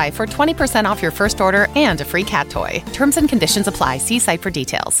SPOTIFY for 20% off your first order and a free cat toy. Terms and conditions apply. See site for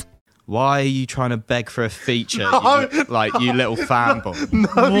details. Why are you trying to beg for a feature? You little fanboy.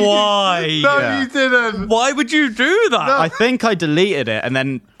 Why? You didn't. Why would you do that? I think I deleted it and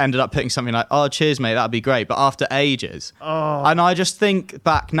then ended up putting something like, "Oh, cheers, mate, that'd be great." But after ages. And I just think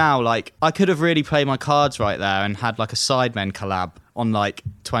back now, like, I could have really played my cards right there and had like a Sidemen collab on like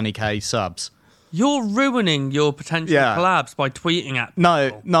 20k subs. You're ruining your potential collabs by tweeting at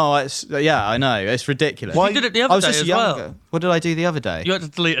people. No, I know, it's ridiculous. You did it the other day as well. What did I do the other day? You had to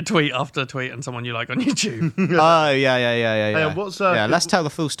delete a tweet after tweeting someone you like on YouTube. Oh, yeah. Hey, what's let's tell the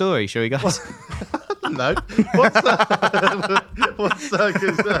full story, shall we, guys? No. What's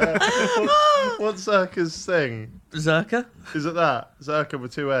Zerka's thing? Zerka? Is it that? Zerka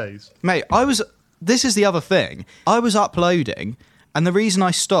with 2 A's? Mate, this is the other thing. I was uploading, and the reason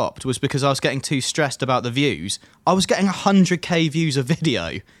I stopped was because I was getting too stressed about the views. I was getting 100k views a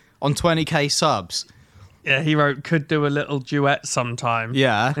video on 20k subs. Yeah, he wrote, could do a little duet sometime.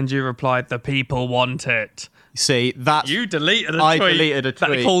 Yeah. And you replied, the people want it. See, that's... You deleted a tweet. I deleted a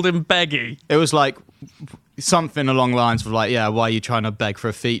tweet. That called him Beggy. It was like something along the lines of like, yeah, why are you trying to beg for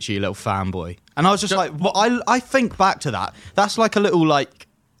a feature, you little fanboy? And I was just like, well, I think back to that. That's like a little like...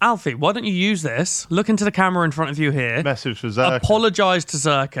 Alfie, why don't you use this? Look into the camera in front of you here. Message for Zerka. Apologise to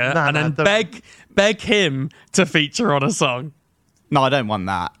Zerka and then beg him to feature on a song. No, I don't want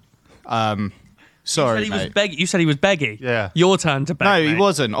that. Sorry, mate. You said he was Beggy. Yeah. Your turn to beg. No, mate. he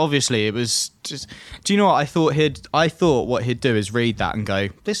wasn't. Obviously, it was just. Do you know what I thought? I thought what he'd do is read that and go,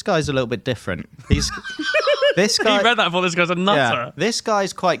 "This guy's a little bit different." This guy. He read that and thought this guy's a nutter. Yeah, this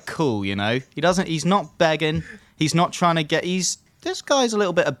guy's quite cool. You know, he's not begging. He's not trying to get. This guy's a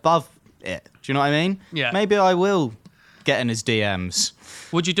little bit above it. Do you know what I mean? Yeah. Maybe I will get in his DMs.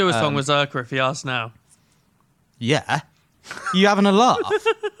 Would you do a song with Zerka if he asked now? Yeah. You having a laugh?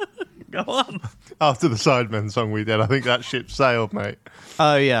 Go on. After the Sidemen song we did, I think that ship sailed, mate.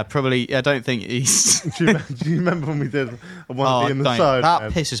 Oh, yeah, probably. I don't think he's... do you remember when we did one in the Sidemen?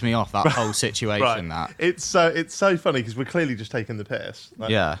 That pisses me off, that whole situation. Right. That It's so funny because we're clearly just taking the piss. Like,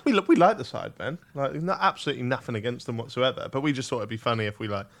 yeah. We like the Sidemen. Like, absolutely nothing against them whatsoever. But we just thought it'd be funny if we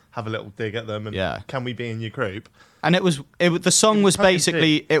like have a little dig at them and can we be in your group? And the song was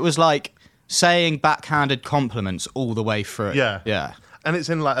basically, it was like saying backhanded compliments all the way through. Yeah. Yeah. And it's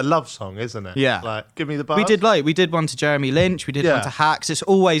in like a love song, isn't it? Yeah. Like, give me the bars. We did one to Jeremy Lynch, we did one to Hacks. It's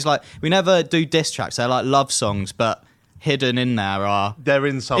always like, we never do diss tracks, they're like love songs, but hidden in there are... They're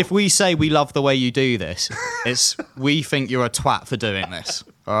insults. If we say we love the way you do this, it's we think you're a twat for doing this,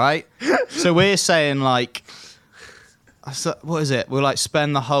 all right? So we're saying like, what is it? We'll like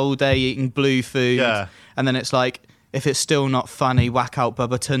spend the whole day eating blue food, and then it's like, if it's still not funny, whack out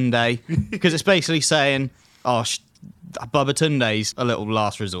Bubba Tunde. Because it's basically saying, Bubba Tunde's a little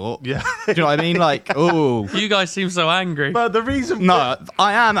last resort. Yeah. Do you know what I mean? Like, oh. You guys seem so angry. But the reason... No,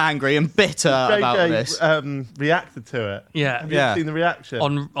 I am angry and bitter about this. Reacted to it. Yeah. Have you seen the reaction?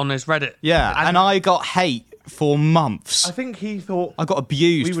 On his Reddit. Yeah, and I got hate for months. I think he thought... I got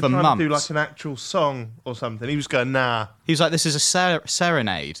abused for months. We were trying to do like an actual song or something. He was going, nah. He was like, this is a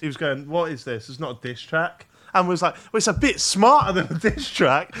serenade. He was going, what is this? It's not a diss track. And was like, well, it's a bit smarter than a diss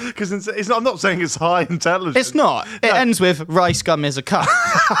track because it's not. I'm not saying it's high intelligence. It's not. It ends with rice gum is a cup.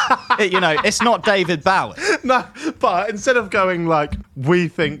 It's not David Bowie. No, but instead of going like, we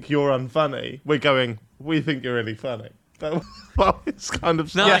think you're unfunny, we're going, we think you're really funny. Well, it's kind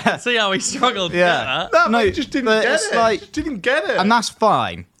of... No, I can see how he struggled to get that. No, he just didn't get it. Like, just didn't get it. And that's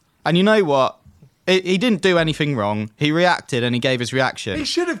fine. And you know what? He didn't do anything wrong. He reacted and he gave his reaction. He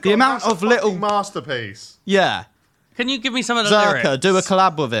should have got the amount of little masterpiece. Yeah. Can you give me some of the Zerka, lyrics? do a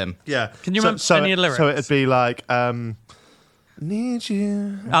collab with him. Yeah. Can you remember any of the lyrics? So it'd be like, need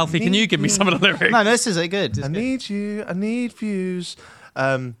you. Alfie, can you give me some of the lyrics? No, this is good. I need you. I need views.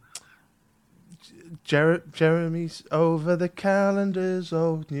 Jeremy's over the calendar's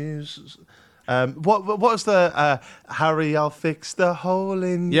old news. What was the Harry? I'll fix the hole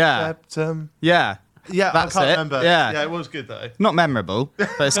in your septum. Yeah, that's I can't remember. Yeah, it was good though. Not memorable, but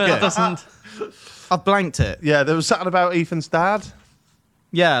it's good. I blanked it. Yeah, there was something about Ethan's dad.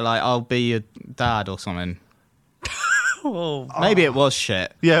 Yeah, like I'll be your dad or something. Maybe it was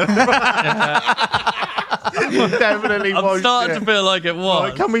shit. Yeah. Definitely I'm starting to feel like it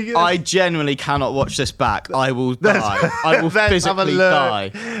was. Right, I genuinely cannot watch this back. I will die. I will physically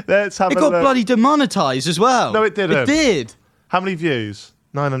die. Let's have it got bloody demonetized as well. No, it didn't. It did. How many views?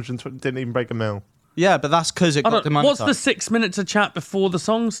 920. Didn't even break a mil. Yeah, but that's because it got demonetized. What's the 6 minutes of chat before the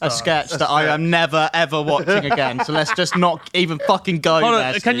song starts? A sketch that I am never ever watching again. So let's just not even fucking go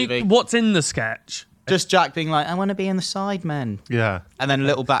there. What's in the sketch? Just Jack being like, I want to be in the Sidemen. Yeah. And then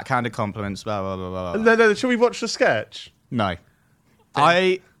little backhanded compliments, blah, blah, blah, blah. No, should we watch the sketch? No.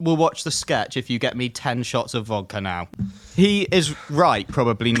 I will watch the sketch if you get me 10 shots of vodka now. He is right,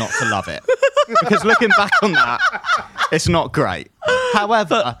 probably not to love it. Because looking back on that, it's not great.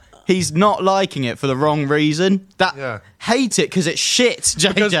 However, he's not liking it for the wrong reason. Hate it because it's shit,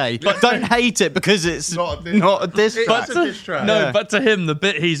 JJ. But don't hate it because it's not a diss track. It's a diss track. No, but to him, the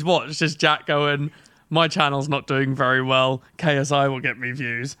bit he's watched is Jack going, my channel's not doing very well. KSI will get me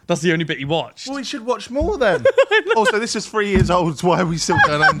views. That's the only bit he watched. Well, we should watch more then. Also, this is 3 years old. So why are we still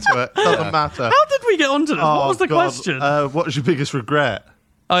going into it? Doesn't matter. How did we get onto this? What was the question? What's your biggest regret?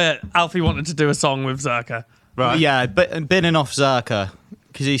 Oh, yeah. Alfie wanted to do a song with Zerka. Right. Yeah, but binning off Zerka.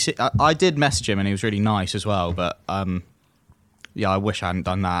 Because I did message him and he was really nice as well. But I wish I hadn't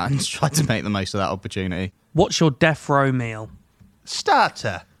done that and tried to make the most of that opportunity. What's your death row meal?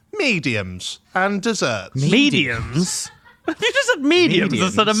 Starter, mediums, and desserts. Mediums? You just said mediums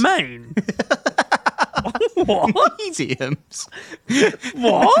instead of main. What? Mediums?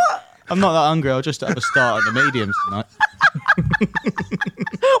 What? I'm not that hungry. I'll just have a start on the mediums tonight.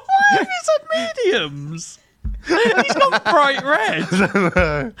 Why have you said mediums? He's gone bright red.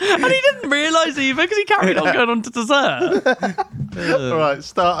 And he didn't realise either because he carried on going on to dessert. All right,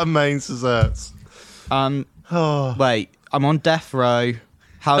 starter, mains, desserts. Wait, I'm on death row.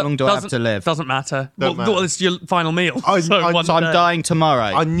 How long do I have to live? Doesn't matter. Well, it's your final meal. So I'm dying tomorrow.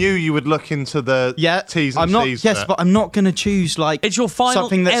 I knew you would look into the T's and C's. Yes, but I'm not going to choose it's your final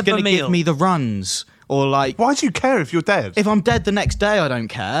something that's going to give me the runs or like. Why do you care if you're dead? If I'm dead the next day, I don't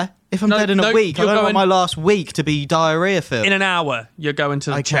care. If I'm dead in a week, I don't want my last week to be diarrhea filled. In an hour, you're going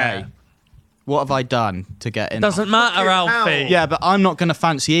to the chair. What have I done to get in? Doesn't matter, Alfie. Yeah, but I'm not going to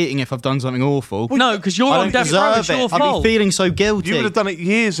fancy eating if I've done something awful. No, because you're on death row. It's your fault. I'd be feeling so guilty. You would have done it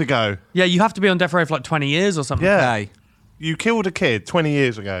years ago. Yeah, you have to be on death row for like 20 years or something. Yeah. Okay. You killed a kid 20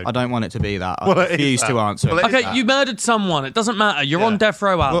 years ago. I don't want it to be that. I refuse to answer. Okay, you murdered someone. It doesn't matter. You're on death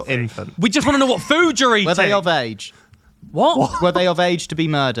row, Alfie. Infant. We just want to know what food you're eating. Were they of age? What? Were they of age to be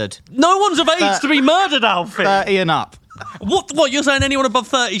murdered? No one's of age to be murdered, Alfie. 30 and up. What? You're saying anyone above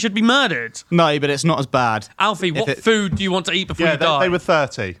 30 should be murdered? No, but it's not as bad. Alfie, what food do you want to eat before you die? They were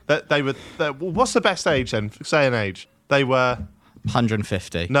 30. What's the best age then? Say an age. They were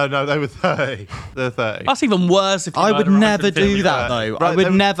 150. No, they were 30. They're 30. That's even worse. If you I would never do that though. Right, I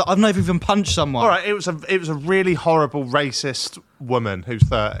would never. I've never even punched someone. All right, it was a really horrible racist woman who's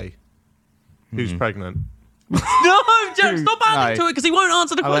 30, who's pregnant. No, Jack, stop adding to it because he won't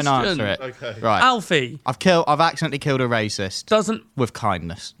answer the question. I won't answer it. Okay. Right, Alfie. I've accidentally killed a racist. With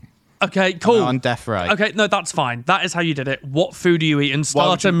kindness. Okay, cool. I'm on death row. Okay, no, that's fine. That is how you did it. What food do you eat in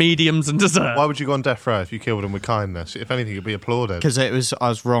starter, mediums, and dessert? Why would you go on death row if you killed him with kindness? If anything, you'd be applauded. Because I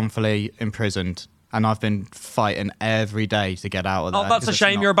was wrongfully imprisoned, and I've been fighting every day to get out of there. Oh, that's a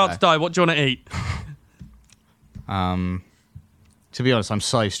shame. You're about to die. What do you want to eat? To be honest, I'm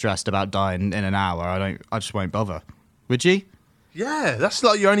so stressed about dying in an hour. I just won't bother. Would you? Yeah, that's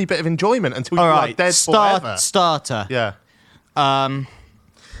like your only bit of enjoyment until you're like dead forever. Starter. Yeah.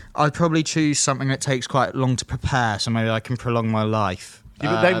 I'd probably choose something that takes quite long to prepare, so maybe I can prolong my life.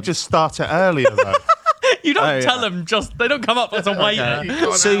 Yeah, but they would just start it earlier, though. You don't tell them. They don't come up as a waiter.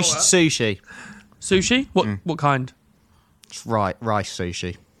 Sushi. Sushi? What kind? It's rice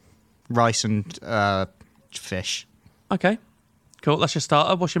sushi. Rice and fish. Okay. Cool. That's your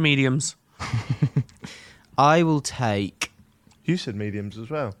starter. What's your mediums? I will take... You said mediums as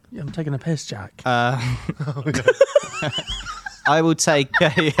well. Yeah, I'm taking a piss, Jack. I will take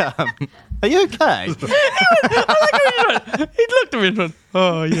a... Are you okay? He looked at me and went,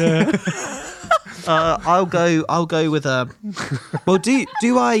 oh, yeah. I'll go with a... Well, do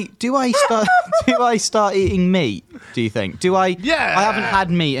I start eating meat, do you think? I haven't had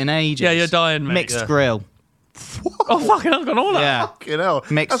meat in ages. Yeah, you're dying, mate. Mixed grill. Oh, fucking hell, I've gone all out. Yeah. Fucking hell.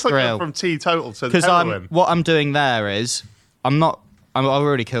 Mixed That's like grill. from teetotal to Because heroin. what I'm doing there is, I've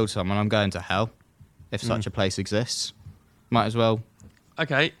already killed someone. I'm going to hell, if such a place exists. Might as well.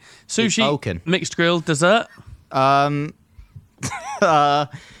 Okay. Vulcan. Sushi, mixed grill, dessert.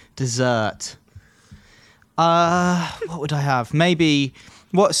 Dessert. What would I have? Maybe.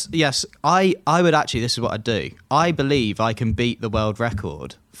 I would actually. This is what I'd do. I believe I can beat the world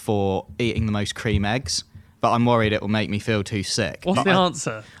record for eating the most cream eggs, but I'm worried it will make me feel too sick. What's the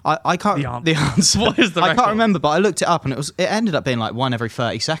answer? I can't. The answer. What is the I record? can't remember, but I looked it up and it ended up being like one every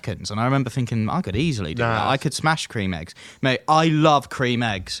 30 seconds, and I remember thinking I could easily do that. I could smash cream eggs, mate. I love cream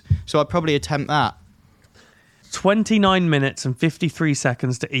eggs, so I'd probably attempt that. 29 minutes and 53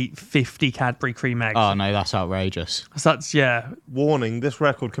 seconds to eat 50 Cadbury cream eggs. Oh no, that's outrageous. So that's, yeah. Warning, this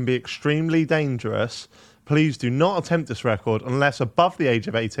record can be extremely dangerous. Please do not attempt this record unless above the age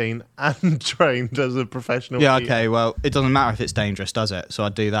of 18 and trained as a professional Yeah, eater. okay, well, it doesn't matter if it's dangerous, does it? So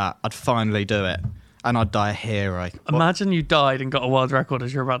I'd do that. I'd finally do it. And I'd die a hero. Imagine you died and got a world record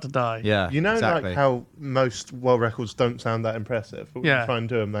as you're about to die. Yeah, You know, exactly. like how most world records don't sound that impressive, but when Yeah. you try and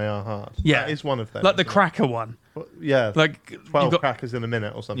do them, they are hard. Yeah. That is one of them. Like the isn't it? cracker one. Yeah, Like 12 you've got crackers in a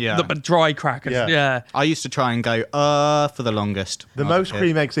minute or something. Yeah. the dry crackers. Yeah. Yeah. I used to try and go, for the longest. The when I was most a kid.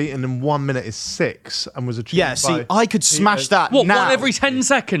 cream eggs eaten in 1 minute is 6 and was achieved Yeah, see, by I could smash that What, now. one every 10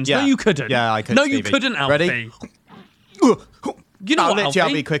 seconds? Yeah. No, you couldn't. Yeah, I could, No, you Stevie. couldn't, Alfie. Ready? You know Oh, what, literally, Alfie?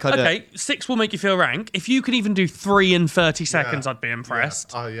 I'll be quick, I'll do okay, 6 will make you feel rank. If you could even do 3 in 30 seconds, Yeah. I'd be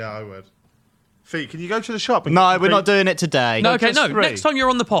impressed. Oh, yeah, I would. Fee, can you go to the shop? And No, get we're some not doing it today. No, okay, just no. 3. Next time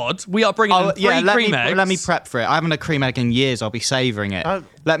you're on the pod, we are bringing in 3 let cream me, eggs. Let me prep for it. I haven't had a cream egg in years. I'll be savouring it. Oh.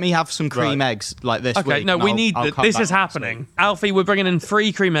 Let me have some cream eggs like this Okay, week. no, and we I'll- need I'll come this back is next happening. week. Alfie, we're bringing in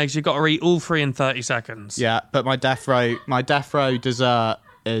 3 cream eggs. You've got to eat all 3 in 30 seconds. Yeah, but my death row dessert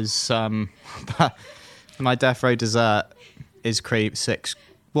is my death row dessert is cream 6.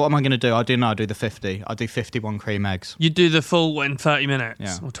 What am I going to do? I'll do the 50. I'll do 51 cream eggs. You do the full in 30 minutes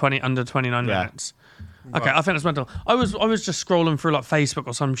Yeah. or 20 under 29 Yeah. minutes. Okay, I think that's mental. I was just scrolling through like Facebook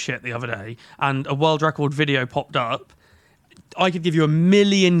or some shit the other day, and a world record video popped up. I could give you a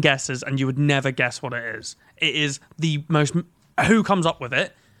million guesses, and you would never guess what it is. It is the most. Who comes up with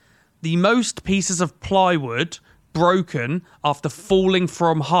it? The most pieces of plywood broken after falling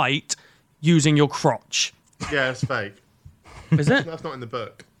from height using your crotch. Yeah, it's fake. Is it? That's not in the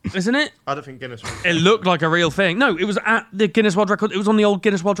book. Isn't it? I don't think Guinness. It looked like a real thing. No, it was at the Guinness World Record. It was on the old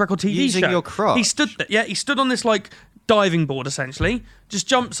Guinness World Record TV Using show. your crotch? He stood there. Yeah, he stood on this like diving board essentially. Just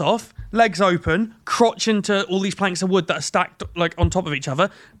jumps off, legs open, crotch into all these planks of wood that are stacked like on top of each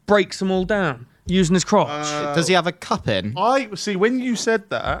other, breaks them all down using his crotch. Does he have a cup in? I see. When you said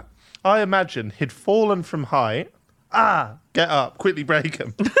that, I imagined he'd fallen from height. Get up, quickly break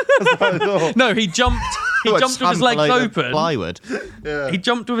him. That's what I thought. No, he jumped. He What, jumped with his legs sample load of open. Plywood. He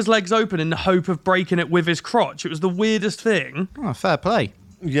jumped with his legs open in the hope of breaking it with his crotch. It was the weirdest thing. Oh, fair play.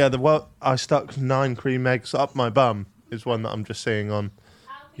 Yeah, I stuck 9 cream eggs up my bum is one that I'm just seeing on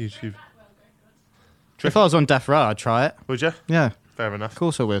YouTube. If I was on death row, I'd try it. Would you? Yeah, Fair enough. of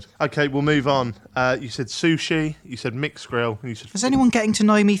course I would. Okay, we'll move on. You said sushi. You said mixed grill. And you said Is anyone getting to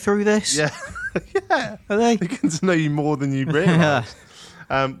know me through this? yeah, yeah. Are they? They get to know you more than you realise.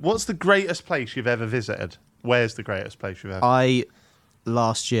 What's the greatest place you've ever visited? Where's the greatest place you've ever? I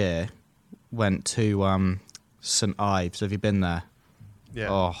last year went to St Ives. Have you been there? Yeah.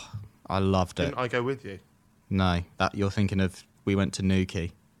 Oh, I loved it. Didn't I go with you? No, that you're thinking of. We went to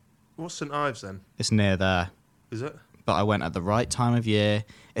Newquay. What's St Ives then? It's near there, Is it? but I went at the right time of year.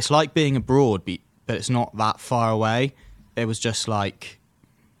 It's like being abroad, but it's not that far away. It was just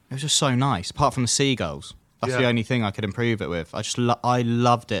so nice. Apart from the seagulls, that's the Yeah. only thing I could improve it with. I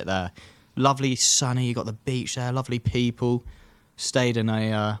loved it there. Lovely, sunny. You got the beach there. Lovely people. Stayed in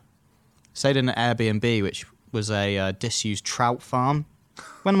an Airbnb, which was a disused trout farm.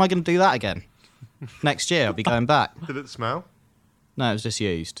 When am I going to do that again? Next year, I'll be going back. Did it smell? No, it was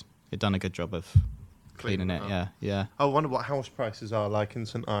disused. It'd done a good job of cleaning it. Cleaning it Yeah. I wonder what house prices are like in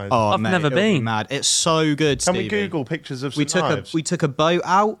St Ives. Oh, I've mate, never it'll be been. Mad. It's so good. Can we Stevie. Google pictures of We St took Ives? we took a boat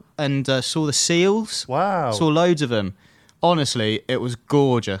out and saw the seals. Wow. Saw loads of them. Honestly, it was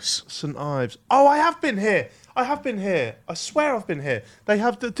gorgeous. St Ives. Oh, I have been here. I swear I've been here. They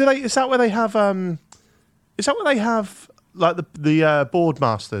have. Is that where they have? Is that where they have like the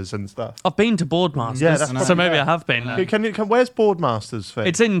Boardmasters and stuff? I've been to Boardmasters, Yeah, that's so probably maybe there. I have been there. Where's Boardmasters? Thing?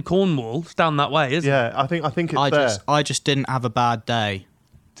 It's in Cornwall. It's down that way, isn't it? Yeah, I think it's there. I just didn't have a bad day.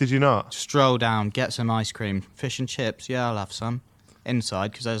 Did you not? Stroll down, get some ice cream, fish and chips. Yeah, I'll have some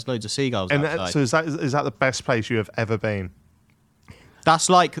inside because there's loads of seagulls And outside. so is that the best place you have ever been? That's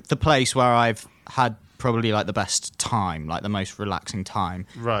like the place where I've had probably like the best time, like the most relaxing time.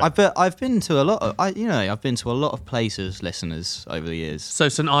 Right. I've been to a lot of I've been to a lot of places, listeners, over the years. So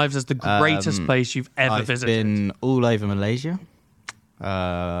St Ives is the greatest place you've ever visited. I've been all over Malaysia.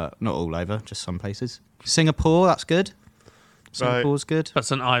 Not all over, just some places. Singapore, that's good. Singapore's good. But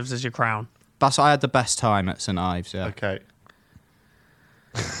St Ives is your crown. I had the best time at St Ives, yeah. Okay.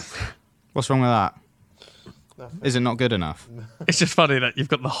 What's wrong with that? Nothing. Is it not good enough? It's just funny that you've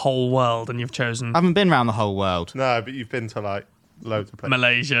got the whole world and you've chosen... I haven't been around the whole world. No, but you've been to like loads of places.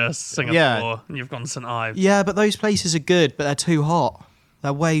 Malaysia, Singapore, and you've gone to St Ives. Yeah, but those places are good, but they're too hot.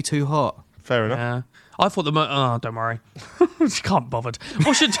 They're way too hot. Fair enough. Yeah. I thought oh, don't worry. Can't bothered.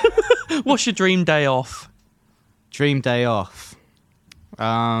 What's your dream day off? Dream day off.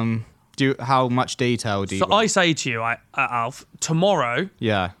 How much detail do you want? I say to you, Alf, tomorrow,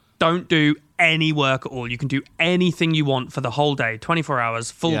 don't do any work at all. You can do anything you want for the whole day, 24 hours,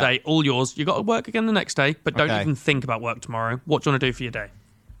 full day, all yours. You got to work again the next day, but don't even think about work tomorrow. What do you want to do for your day?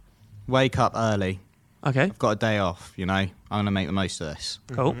 Wake up early. Okay. I've got a day off, I'm going to make the most of this.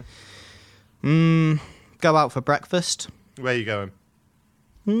 Cool. Go out for breakfast. Where are you going?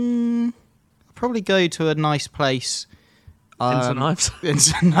 I'll probably go to a nice place. In St Ives?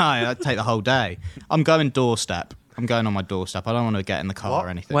 No, I'd take the whole day. I'm going doorstep. I'm going on my doorstep. I don't want to get in the car or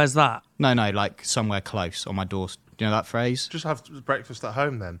anything. Where's that? No, like somewhere close on my doorstep. Do you know that phrase? Just have breakfast at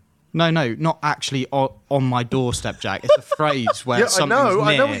home then. No, not actually on my doorstep, Jack. It's a phrase where something's near.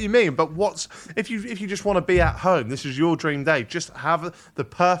 I know what you mean, but if you just want to be at home, this is your dream day. Just have the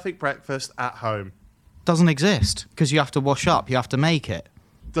perfect breakfast at home. Doesn't exist because you have to wash up. You have to make it.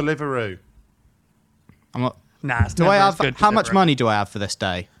 Deliveroo. I'm not. Nah, it's do never I as have? good. How much money do I have for this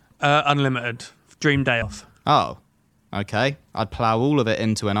day? Unlimited. Dream day off. Oh, okay. I'd plough all of it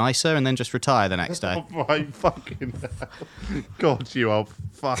into an ISA and then just retire the next day. Oh my fucking hell. God, you are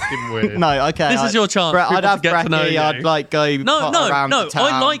fucking weird. No, okay. This is your chance. I'd have get to know you. brekkie. I'd like go around the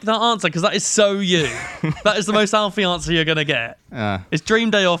town. I like that answer because that is so you. That is the most Alfie answer you're going to get. It's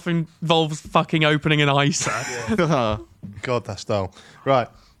dream day off involves fucking opening an ISA. God, that's dull. Right.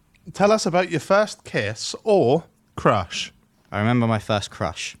 Tell us about your first kiss or crush. I remember my first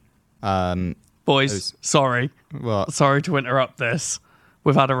crush. Boys, sorry. What? Sorry to interrupt this.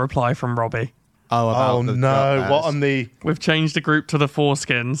 We've had a reply from Robbie. Oh no! What on the? We've changed the group to the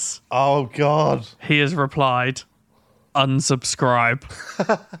Foreskins. Oh God! He has replied, unsubscribe.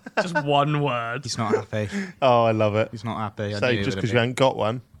 Just one word. He's not happy. Oh, I love it. He's not happy. Say just because you ain't got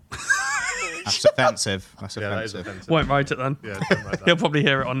one. That's offensive. That's offensive. That is offensive. Won't write it then. Yeah, don't write that. He'll probably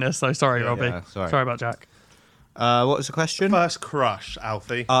hear it on this. So sorry, Robbie. Yeah, sorry about Jack. What was the question? First crush,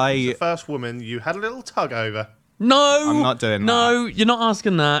 Alfie. The first woman you had a little tug over. No, I'm not doing that. No, you're not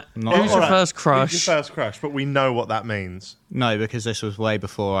asking that. Who's your first crush? Who's your first crush? But we know what that means. No, because this was way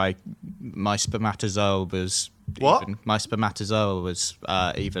before my spermatozoa was. What? My spermatozoa was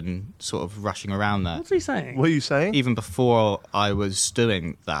even sort of rushing around there. What's he saying? What are you saying? Even before I was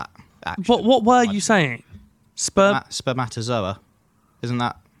doing that. Actually. What were you saying? Spermatozoa. Isn't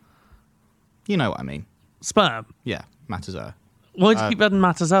that? You know what I mean. Sperm? Yeah, matozoa. Why do you keep adding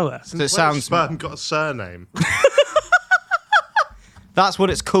matozoa? So it sounds. Sperm got a surname. That's what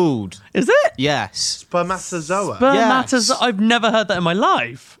it's called. Is it? Yes. Spermatozoa. Spermatozoa. I've never heard that in my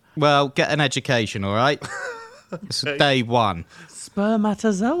life. Well, get an education, all right? It's day one.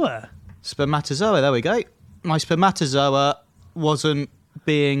 Spermatozoa. Spermatozoa, there we go. My spermatozoa wasn't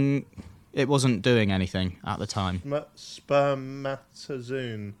doing anything at the time.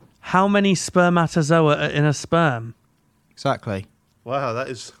 Spermatozoon. How many spermatozoa are in a sperm? Exactly. Wow, that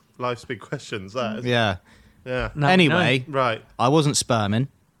is life's big questions. That is. Yeah. Yeah. Anyway, right. I wasn't sperming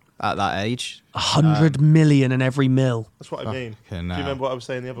at that age. 100 million in every mill. That's what I mean. Do you hell. remember what I was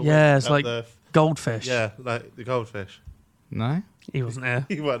saying the other week? Yeah, it's about like goldfish. Yeah, like the goldfish. No? He wasn't here.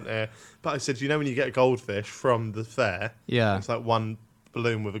 He wasn't there. But I said, you know when you get a goldfish from the fair? Yeah. It's like one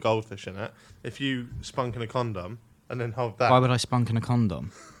balloon with a goldfish in it. If you spunk in a condom and then hold that. Why would I spunk in a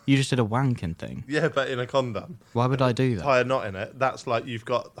condom? You just did a wanking thing. Yeah, but in a condom. Why would I do that? Tie a knot in it. That's like you've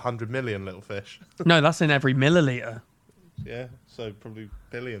got 100 million little fish. No, that's in every milliliter. Yeah, so probably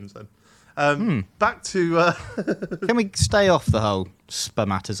billions then. Back to... Can we stay off the whole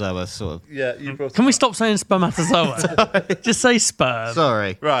spermatozoa sort of? Yeah, you brought... Can we stop saying spermatozoa? Just say sperm.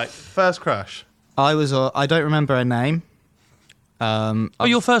 Sorry. Right, first crush. I don't remember her name.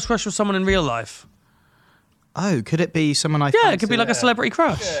 Your first crush was someone in real life? Oh, could it be someone I Yeah, fancy? it could be like a celebrity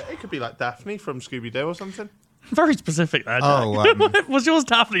crush. Yeah, it could be like Daphne from Scooby-Doo or something. Very specific there, Jack. Oh, was yours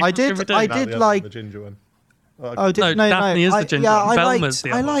Daphne from I did Scooby-Doo? like... The ginger one. Oh, No, Daphne is the ginger Yeah, one. Velma's the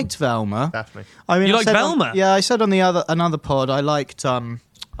I other one. liked Velma. Daphne. I mean, You I like said Velma? Yeah, I said on another pod I liked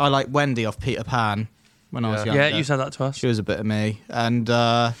Wendy off Peter Pan. when I was younger. Yeah, you said that to us. She was a bit of me. And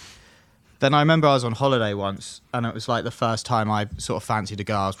then I remember I was on holiday once, and it was like the first time I sort of fancied a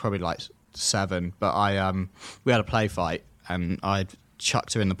girl. I was probably like 7, but we had a play fight, and I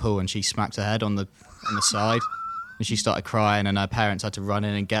chucked her in the pool, and she smacked her head on the side, and she started crying, and her parents had to run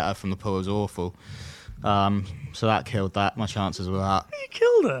in and get her from the pool. It was awful. So that killed my chances with that. You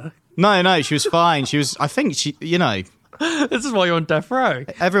killed her? No, she was fine. I think she, This is why you're on death row.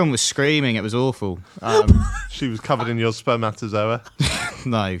 Everyone was screaming. It was awful. She was covered in your spermatozoa.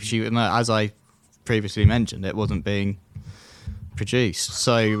 No, as I previously mentioned, it wasn't being produced.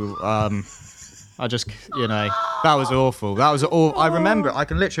 So I just, that was awful. That was all. I remember. I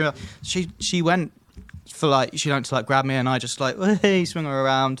can literally. She went to grab me, and I just hey, swing her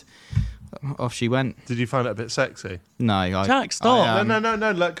around. Off she went. Did you find it a bit sexy? No, Jack, stop.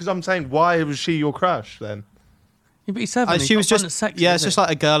 No. Because I'm saying, why was she your crush then? Yeah, but he's 7. She was just sexy, it's just like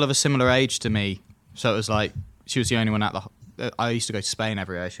a girl of a similar age to me. So it was like she was the only one at the. I used to go to Spain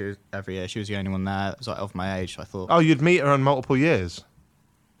every year. She was the only one there. It was like of my age. I thought. Oh, you'd meet her in multiple years.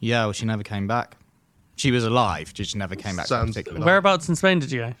 Yeah, well, she never came back. She was alive. She just never came back. Whereabouts in Spain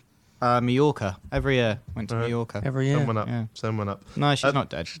did you go? Mallorca. Every year. Went to Mallorca. Every year. Someone up. No, she's not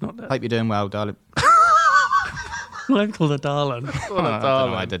dead. She's not dead. Hope you're doing well, darling. I've called her darling. I don't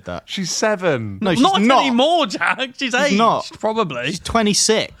know why I did that. She's 7. No, she's not not anymore, Jack. She's aged. Not. Probably. She's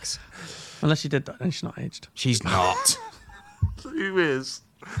 26. Unless she did that, then she's not aged. She's not. Who is?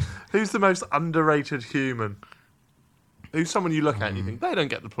 Who's the most underrated human? Who's someone you look at and you think, they don't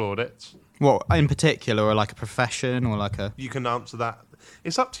get the plaudits? What, in particular, or like a profession, or like a... You can answer that.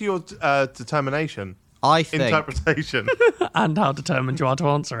 It's up to your determination. I think... Interpretation. And how determined you are to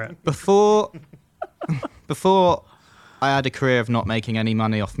answer it. Before I had a career of not making any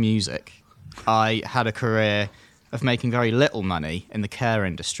money off music, I had a career of making very little money in the care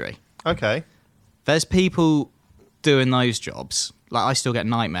industry. Okay. There's people doing those jobs, like I still get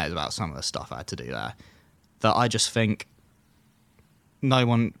nightmares about some of the stuff I had to do there, that I just think no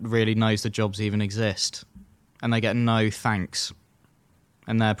one really knows the jobs even exist, and they get no thanks,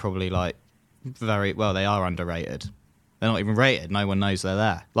 and they're probably like they are underrated. They're not even rated. No one knows they're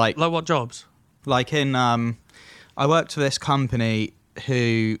there. Like what jobs? Like in I worked for this company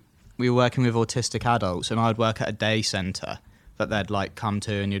who we were working with autistic adults, and I'd work at a day centre that they'd like come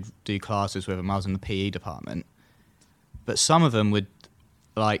to, and you'd do classes with them. I was in the PE department. But some of them would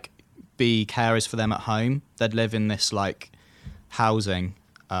like be carers for them at home. They'd live in this like housing.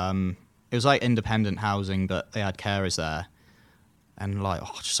 It was like independent housing, but they had carers there. And like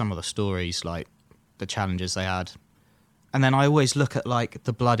just some of the stories, like the challenges they had. And then I always look at like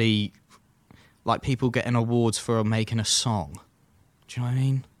the bloody like people getting awards for making a song. Do you know what I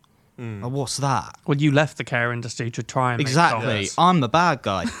mean? Like, what's that? Well, you left the care industry to try and exactly. make songs. I'm the bad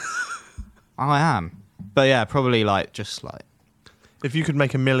guy. I am. But yeah, probably like just like if you could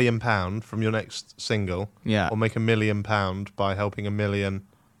make £1 million from your next single, or make £1 million by helping 1 million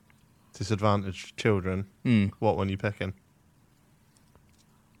disadvantaged children, what one are you picking?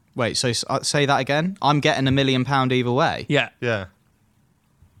 Wait, so say that again? I'm getting £1 million either way. Yeah.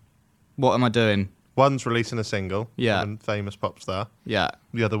 What am I doing? One's releasing a single, yeah, a famous pop star. Yeah.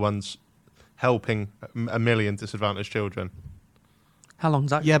 The other one's helping 1 million disadvantaged children. How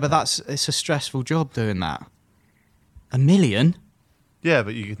long's that? Yeah, but it's a stressful job doing that. 1 million? Yeah,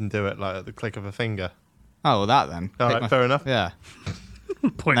 but you can do it like at the click of a finger. Oh, well, that then. All right, fair enough. Yeah.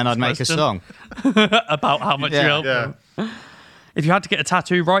 And then I'd make a song. About how much you help them. If you had to get a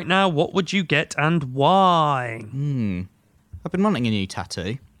tattoo right now, what would you get and why? I've been wanting a new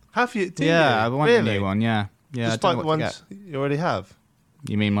tattoo. Have you? I want a new one, yeah. Despite the ones you already have?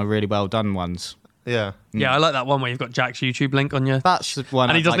 You mean my really well done ones? Yeah. Yeah, I like that one where you've got Jack's YouTube link on your... That's the one.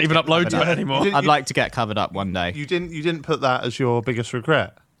 And he doesn't even upload to it anymore. I'd like to get covered up one day. You didn't put that as your biggest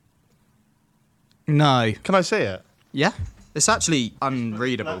regret? No. Can I see it? Yeah. It's actually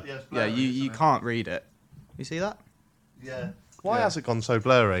unreadable. Yeah, you can't read it. You see that? Yeah. Why has it gone so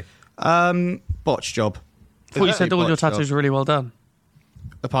blurry? Botch job. I thought you said all your tattoos were really well done.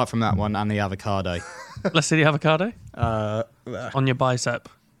 Apart from that one and the avocado. Let's see the avocado. On your bicep.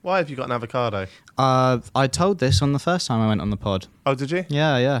 Why have you got an avocado? I told this on the first time I went on the pod. Oh, did you?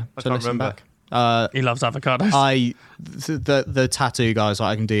 Yeah. I can't remember. He loves avocados. The tattoo guy's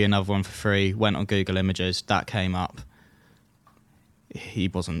like, I can do you another one for free. Went on Google Images. That came up. He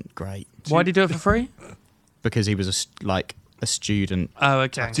wasn't great. Why did he do it for free? Because he was a student. Oh,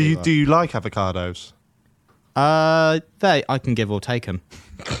 okay. Do you like avocados? I can give or take them,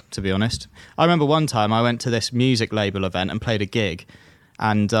 to be honest. I remember one time I went to this music label event and played a gig,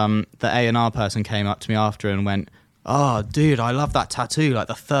 and the A&R person came up to me after and went, "Oh, dude, I love that tattoo, like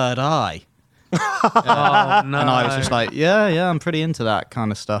the third eye." Oh, no. And I was just like, yeah, I'm pretty into that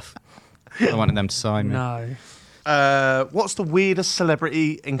kind of stuff. I wanted them to sign me. No. What's the weirdest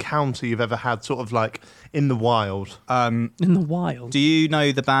celebrity encounter you've ever had, sort of like in the wild? In the wild? Do you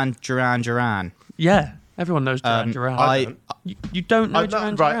know the band Duran Duran? Yeah, everyone knows Duran Duran. You don't know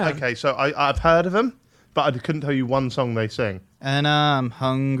Duran Duran? Right, okay, so I've heard of them, but I couldn't tell you one song they sing. And I'm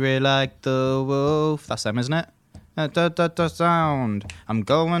hungry like the wolf. That's them, isn't it? Sound. I'm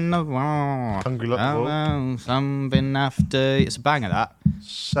going around. Hungry like the wolf. Something after. It's a banger, that.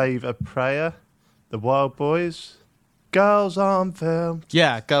 Save a Prayer. The Wild Boys. Girls on Film.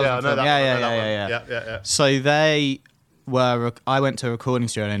 Yeah, Girls Yeah, I on know Film. that Yeah, one, I yeah, know that yeah, one. yeah. Yeah. So they were. I went to a recording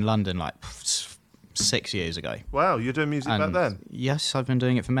studio in London like 6 years ago. Wow, you're doing music back then? Yes, I've been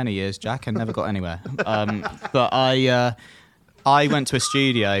doing it for many years, Jack, and never got anywhere. But I went to a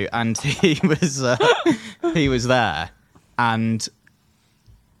studio and he was there, and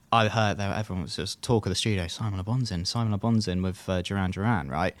I heard that everyone was just talk of the studio. Simon Le Bon's in with Duran Duran,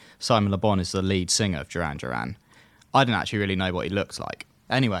 right? Simon Le Bon is the lead singer of Duran Duran. I didn't actually really know what he looks like.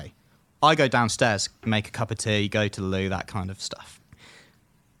 Anyway, I go downstairs, make a cup of tea, go to the loo, that kind of stuff.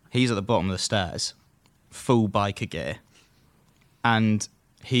 He's at the bottom of the stairs, full biker gear, and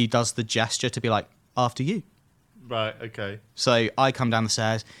he does the gesture to be like, after you. Right, okay. So I come down the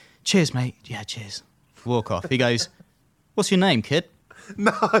stairs, cheers, mate. Yeah, cheers. Walk off. He goes, what's your name, kid?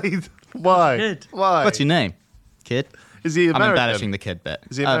 No, why? Kid. Why? What's your name, kid? Is he American? I'm embellishing the kid bit.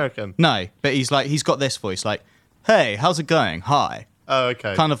 Is he American? No, but he's got this voice like, hey, how's it going? Hi. Oh,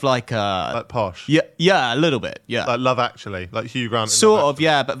 okay. Kind of like posh. Yeah, a little bit. Yeah. Like Love Actually, like Hugh Grant. In Sort Love of,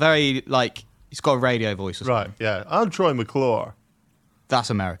 yeah, but very like he's got a radio voice or something. Right, yeah. I'm Troy McClure. That's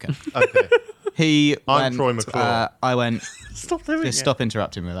American. Okay. I'm Troy McClure. I went. Stop doing it. Stop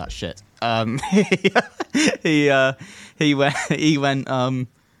interrupting me with that shit. He went.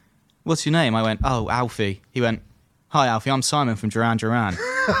 What's your name? I went. Oh, Alfie. He went. Hi, Alfie. I'm Simon from Duran Duran.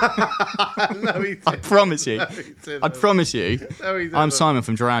 No, he didn't. I promise you. No, he didn't. I promise you. No, he didn't. I'm Simon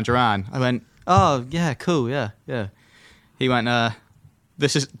from Duran Duran. I went. Oh, yeah, cool, yeah. He went.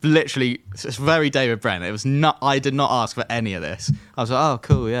 This is literally. It's very David Brent. It was not. I did not ask for any of this. I was like, oh,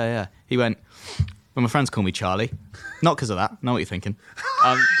 cool, yeah. He went. Well, my friends call me Charlie. Not because of that. Know what you're thinking.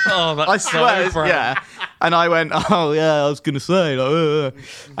 Oh, that's I swear, so yeah. And I went, oh, yeah, I was going to say. Like,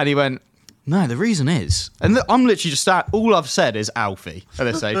 And he went, no, the reason is... And I'm literally just... all I've said is Alfie. And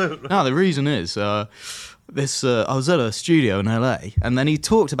they say, no, the reason is... I was at a studio in LA, and then he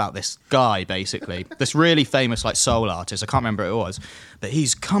talked about this guy, basically. This really famous, like, soul artist. I can't remember who it was. But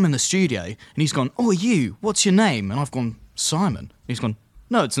he's come in the studio, and he's gone, oh, you, what's your name? And I've gone, Simon. He's gone,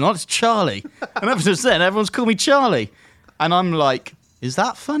 no, it's not, it's Charlie. And ever since then, everyone's called me Charlie. And I'm like, is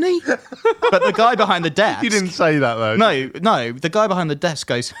that funny? But the guy behind the desk... You didn't say that, though. No, the guy behind the desk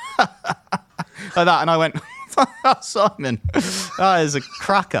goes, like that, and I went, Simon, that is a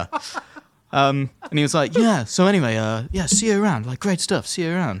cracker. And he was like, yeah, so anyway, see you around. Like, great stuff, see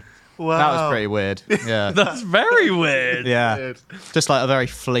you around. Wow. That was pretty weird. Yeah. That's very weird. Yeah. Weird. Just like a very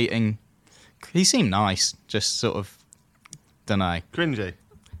fleeting... He seemed nice, just sort of, dunno. Cringy.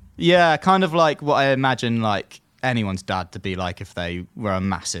 Yeah, kind of like what I imagine, like, anyone's dad to be like if they were a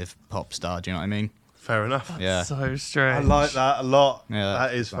massive pop star, do you know what I mean? Fair enough. Yeah. So strange. I like that a lot. Yeah,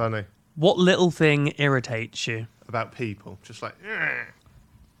 that is funny. What little thing irritates you? About people. Just like...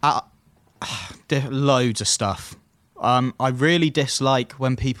 Loads of stuff. I really dislike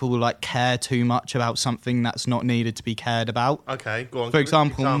when people like care too much about something that's not needed to be cared about. Okay, go on. For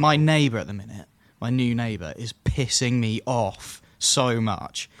example, my neighbour at the minute, my new neighbour, is pissing me off so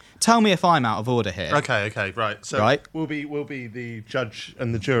much. Tell me if I'm out of order here. Okay, right. So Right. we'll be the judge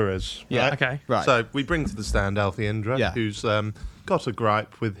and the jurors. Yeah. Right? Okay. Right. So we bring to the stand Alfie Indra, Yeah. who's got a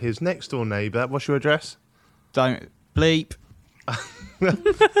gripe with his next door neighbour. What's your address? Don't bleep.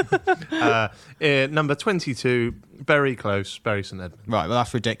 Number 22, Bury Close, Bury St Edmunds. Right, well,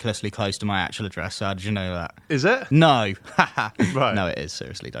 that's ridiculously close to my actual address. So how did you know that? Is it? No. Right. No, it is.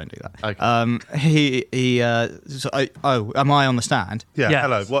 Seriously, don't do that. Okay. Am I on the stand? Yeah. Yes.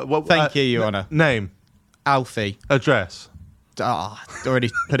 Hello. What? Thank you, Your Honour. Name. Alfie. Address. Already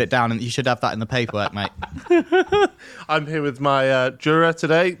put it down, and you should have that in the paperwork, mate. I'm here with my juror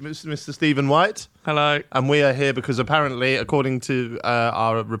today, Mr. Stephen White. Hello. And we are here because apparently, according to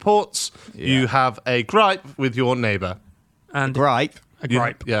our reports, you have a gripe with your neighbour. And Gripe. a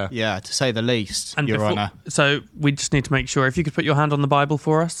gripe. Yeah. Yeah, to say the least, And Your before- Honour. So we just need to make sure if you could put your hand on the Bible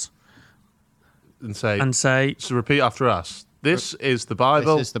for us And say. and say, So repeat after us. This is the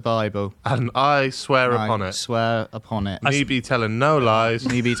Bible, This is the Bible. and I swear I upon it. swear upon it. Me be telling no lies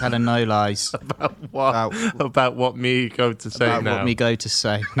Me be telling no lies about what me go to say about now. what me go to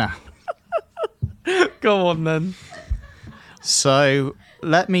say now. Go on then. So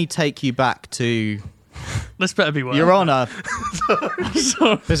let me take you back to This better be worth. Your Honour.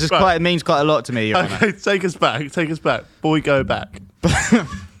 Sorry. This is quite. It means quite a lot to me, Your Honour. Okay, take us back. Take us back. Boy, go back.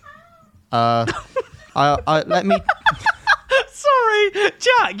 Let me. Sorry,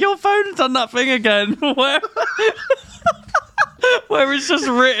 Jack, your phone's done that thing again. Where it's just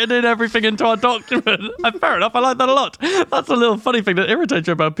written in everything into our document. Fair enough, I like that a lot. That's a little funny thing that irritates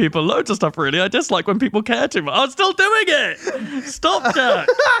you about people. Loads of stuff, really. I dislike when people care too much. I'm still doing it. Stop, Jack.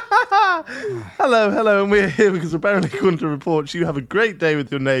 Hello, and we're here because apparently, according to reports, you have a great day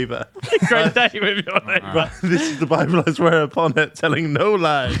with your neighbour. Great day with your neighbour. This is the Bible I swear upon it, telling no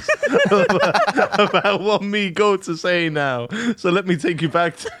lies about what me go to say now. So let me take you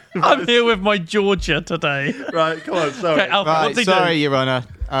back to... I'm here with my Georgia today. Right, come on, sorry. Okay, Alfie, Right, what's he sorry, doing? Your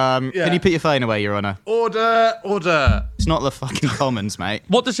Honour. Can you put your phone away, Your Honour? Order. It's not the fucking Commons, mate.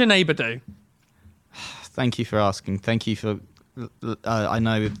 What does your neighbour do? Thank you for asking. Thank you for. I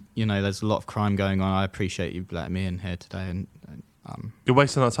know there's a lot of crime going on. I appreciate you letting me in here today. And You're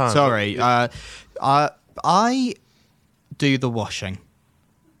wasting our time. sorry. I do the washing,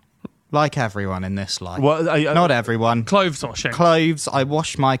 like everyone in this life. What, Not everyone. Clothes washing. Clothes. I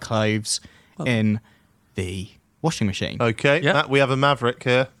wash my clothes in the washing machine. Okay, Yeah. we have a maverick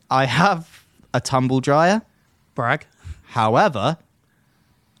here. I have a tumble dryer. Brag. However,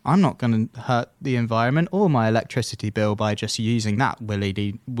 I'm not going to hurt the environment or my electricity bill by just using that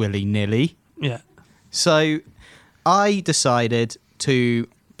willy-nilly. Yeah. So I decided to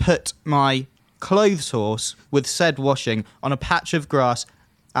put my clothes horse with said washing on a patch of grass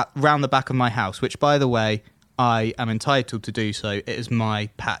round the back of my house, which, by the way, I am entitled to do so. It is my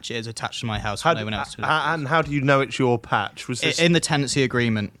patch. It is attached to my house for no one else to look at. And how do you know it's your patch? Was this... In the tenancy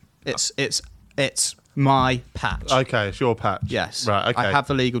agreement. It's my patch. Okay, it's your patch. Yes. Right, okay. I have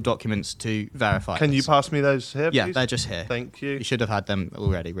the legal documents to verify Can you this. pass me those here, Yeah, please? they're just here. Thank you. You should have had them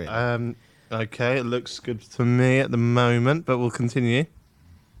already, really. Okay, it looks good to me at the moment, but we'll continue.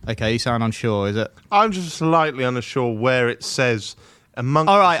 Okay, you sound unsure, is it? I'm just slightly unsure where it says among...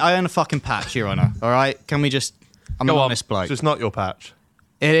 All right, I own a fucking patch, Your Honour. All right? Can we just... I'm an honest bloke. So it's not your patch?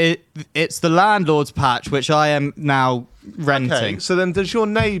 It's the landlord's patch, which I am now renting. Okay, so then does your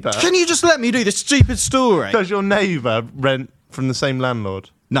neighbour... Can you just let me do this stupid story? Does your neighbour rent from the same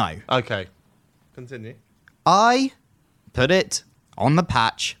landlord? No. Okay. Continue. I put it on the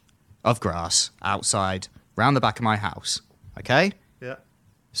patch of grass outside, round the back of my house. Okay? Yeah.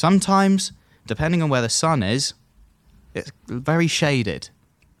 Sometimes, depending on where the sun is, it's very shaded.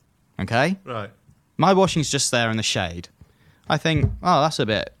 Okay? Right. My washing's just there in the shade. I think, oh, that's a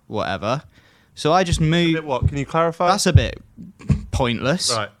bit whatever. So I just move... A bit what? Can you clarify? That's a bit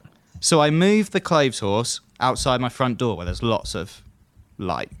pointless. Right. So I move the clothes horse outside my front door where there's lots of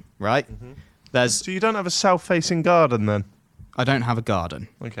light, right? Mm-hmm. So you don't have a south-facing garden then? I don't have a garden.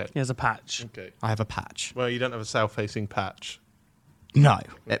 Okay. He has a patch. Okay. I have a patch. Well, you don't have a south-facing patch. No.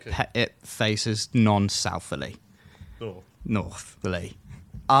 Okay. It faces non-southerly. Oh. Northerly.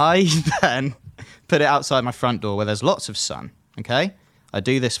 I then put it outside my front door where there's lots of sun, okay? I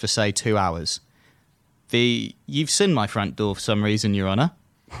do this for, say, 2 hours. You've seen my front door for some reason, Your Honour.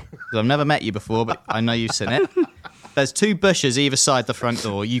 'Cause I've never met you before, but I know you've seen it. There's 2 bushes either side the front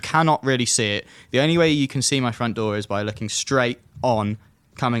door. You cannot really see it. The only way you can see my front door is by looking straight on,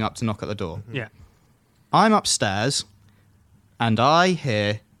 coming up to knock at the door. Yeah. I'm upstairs, and I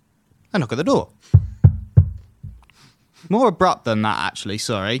hear a knock at the door. More abrupt than that, actually,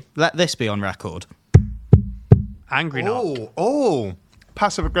 sorry. Let this be on record. Angry knock. Oh.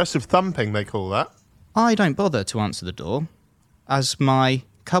 Passive-aggressive thumping, they call that. I don't bother to answer the door, as my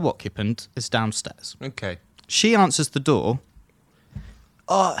co-occupant is downstairs. Okay. She answers the door.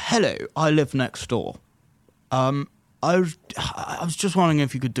 Hello, I live next door. I was just wondering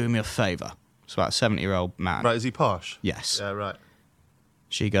if you could do me a favour. It's about a 70-year-old man. Right, is he posh? Yes. Yeah, right.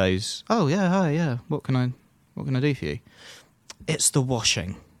 She goes, oh, yeah, hi, yeah. What can I do for you? It's the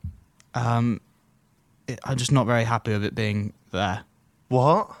washing. I'm just not very happy with it being there.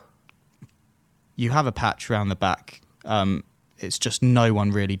 What? You have a patch round the back. It's just no one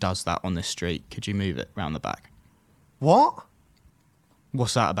really does that on this street. Could you move it round the back? What?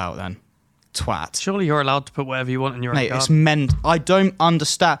 What's that about then? Twat. Surely you're allowed to put whatever you want in your own Mate, it's garden. meant... I don't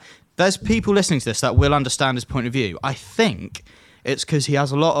understand. There's people listening to this that will understand his point of view. I think it's because he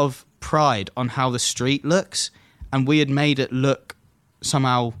has a lot of pride on how the street looks, and we had made it look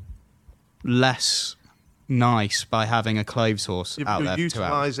somehow less nice by having a clothes horse out there You're for 2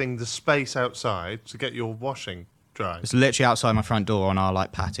 hours. utilising the space outside to get your washing dry. It's literally outside my front door on our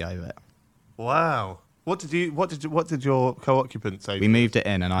patio bit. Wow. What did your co-occupant say? We moved it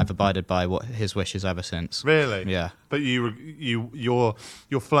in, and I've abided by what his wishes ever since. Really? Yeah. But you're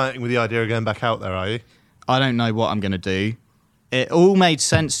flirting with the idea of going back out there, are you? I don't know what I'm going to do. It all made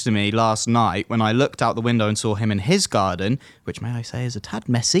sense to me last night when I looked out the window and saw him in his garden, which, may I say, is a tad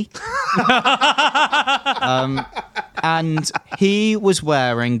messy. And he was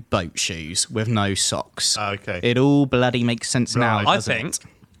wearing boat shoes with no socks. Okay. It all bloody makes sense now. I think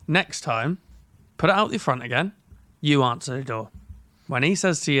next time, put it out the front again. You answer the door. When he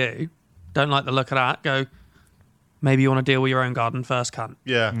says to you, don't like the look of that, go, maybe you want to deal with your own garden first, cunt.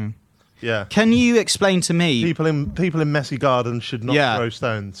 Yeah. Yeah. Can you explain to me... People in messy gardens should not throw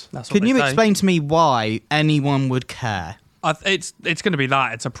stones. That's what Can you say. explain to me why anyone would care? It's going to be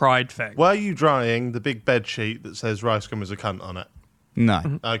that. It's a pride thing. Were you drying the big bed sheet that says Rice Gum is a cunt on it?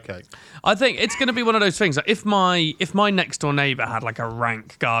 No. Okay. I think it's going to be one of those things. Like if my next door neighbour had like a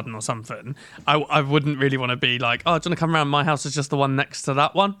rank garden or something, I wouldn't really want to be like, oh, do you want to come around? My house is just the one next to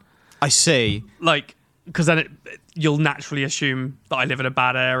that one. I see. Like, because then you'll naturally assume that I live in a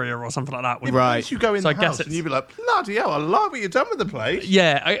bad area or something like that. Right. You go in the house and you'd be like, bloody hell, I like what you've done with the place.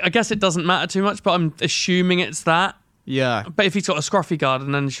 Yeah, I guess it doesn't matter too much, but I'm assuming it's that. Yeah. But if he's got a scruffy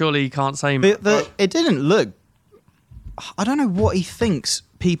garden, then surely he can't say much. It didn't look... I don't know what he thinks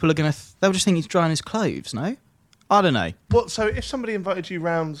people are going to... They'll just think he's drying his clothes, no? I don't know. Well, so if somebody invited you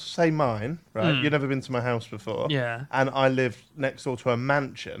round, say mine, right? You've never been to my house before. Yeah. And I lived next door to a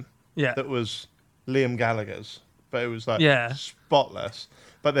mansion Yeah. that was Liam Gallagher's, but it was like Yeah. spotless.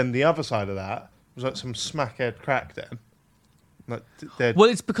 But then the other side of that was like some smackhead crack den. Like, well,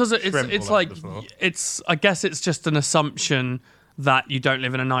 it's because it's shrimp all like over the floor. it's. I guess it's just an assumption that you don't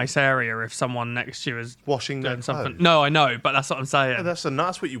live in a nice area if someone next to you is washing doing their something. clothes. No, I know, but that's what I'm saying. Yeah,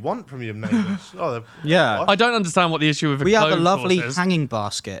 that's what you want from your neighbours. Yeah. I don't understand what the issue with We have a clothes lovely horse is. hanging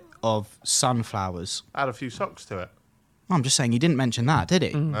basket of sunflowers. Add a few socks to it. I'm just saying, he didn't mention that, did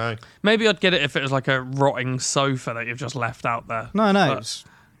he? No. Maybe I'd get it if it was like a rotting sofa that you've just left out there. No. But-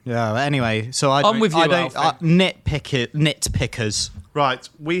 Yeah, anyway, so I'm with you, Alfie. Nitpickers. Right,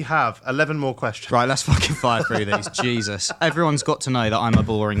 we have 11 more questions. Right, let's fucking fire through these. Jesus. Everyone's got to know that I'm a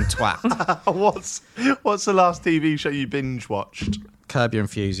boring twat. What's the last TV show you binge watched? Curb Your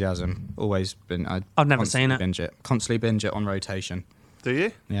Enthusiasm. Always been... I've never seen it. Constantly binge it on rotation. Do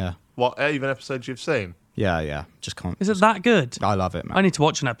you? Yeah. What, even episodes you've seen? Yeah. Just can't... Is it that good? I love it, man. I need to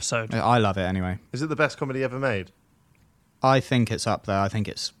watch an episode. I love it anyway. Is it the best comedy ever made? I think it's up there. I think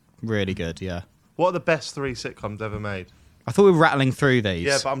it's really good, yeah. What are the best 3 sitcoms ever made? I thought we were rattling through these.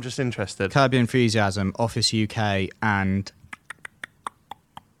 Yeah, but I'm just interested. Curb Your Enthusiasm, Office UK, and...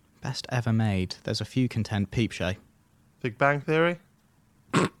 Best ever made. There's a few Peep Show. Big Bang Theory?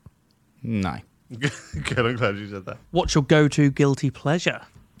 No. Good, I'm glad you said that. What's your go-to guilty pleasure?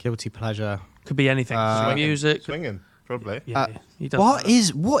 Guilty pleasure. Could be anything. Music. Swinging, probably. Yeah, he does What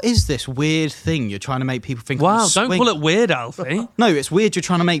that. what is this weird thing you're trying to make people think I'm Wow, a don't swinger? call it weird, Alfie. No, it's weird you're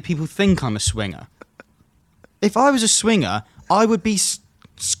trying to make people think I'm a swinger. If I was a swinger, I would be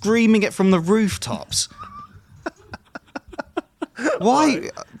screaming it from the rooftops. Why?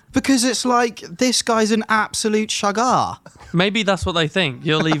 Because it's like, this guy's an absolute shagar. Maybe that's what they think.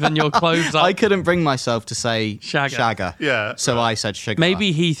 You're leaving your clothes up. I couldn't bring myself to say shagger. Yeah. So I said sugar.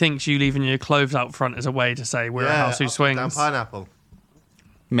 Maybe he thinks you leaving your clothes out front is a way to say we're a house who Down swings. pineapple.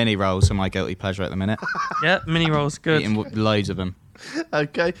 Mini rolls are my guilty pleasure at the minute. Yeah, mini rolls, good. Eating loads of them.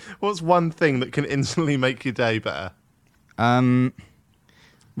 Okay. What's one thing that can instantly make your day better?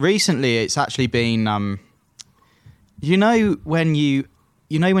 Recently, it's actually been, you know when you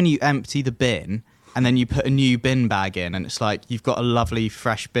empty the bin and then you put a new bin bag in, and it's like you've got a lovely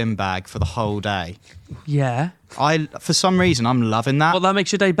fresh bin bag for the whole day. Yeah. For some reason, I'm loving that. Well, that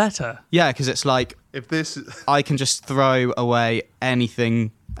makes your day better. Yeah, because it's like If I can just throw away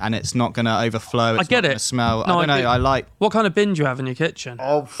anything and it's not going to overflow. It's I get not it. Gonna smell. No, I don't know. get- I like. What kind of bin do you have in your kitchen?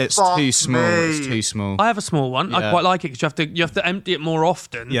 It's too small. It's too small. I have a small one. I Yeah. quite like it because you have to empty it more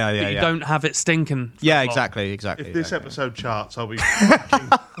often. Yeah, but you yeah. don't have it stinking. for Yeah, long. exactly. If this episode charts, I'll be fucking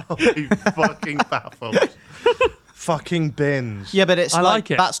baffled. Fucking bins. Yeah, but it's I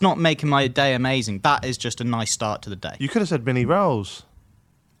like it. That's not making my day amazing. That is just a nice start to the day. You could have said mini rolls.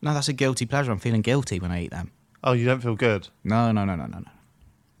 No, that's a guilty pleasure. I'm feeling guilty when I eat them. Oh, you don't feel good? No.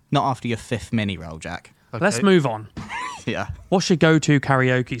 Not after your 5th mini roll, Jack. Okay. Let's move on. Yeah. What's your go-to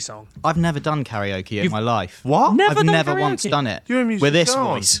karaoke song? I've never done karaoke in my life. What? Never I've done never karaoke? once done it. You're a With this musician.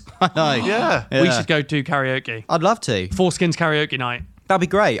 voice. I know. Yeah. We should go to karaoke. I'd love to. Foreskins karaoke night. That'd be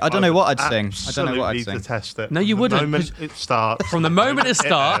great. I don't know what I'd sing. I don't know what I'd Absolutely sing. detest it. No, you From the wouldn't, moment it starts. From the moment it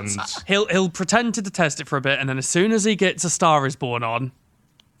starts, ends. he'll pretend to detest it for a bit, and then as soon as he gets A Star Is Born on,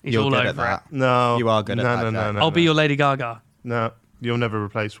 He's You're all good over at that. it. No. You are good at that, Jack. I'll be your Lady Gaga. No, you'll never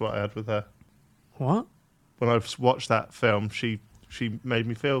replace what I had with her. What? When I've watched that film, she made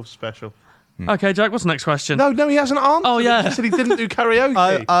me feel special. Okay, Jack, what's the next question? No, he hasn't answered. Oh, yeah. He said he didn't do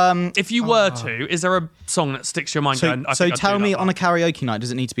karaoke. If you were to, is there a song that sticks to your mind? going, I So think I'd tell do me, that on one? a karaoke night,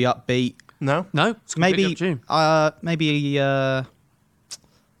 does it need to be upbeat? No. No, it's completely Maybe, up to you. maybe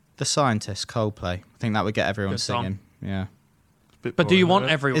The Scientist, Coldplay. I think that would get everyone Good song. singing. Yeah. But do you want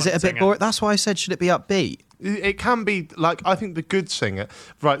everyone Is it a to bit sing boring? That's why I said, should it be upbeat? It can be, like, I think the good singer...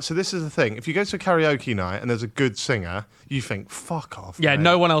 Right, so this is the thing. If you go to a karaoke night and there's a good singer, you think, fuck off, Yeah, mate.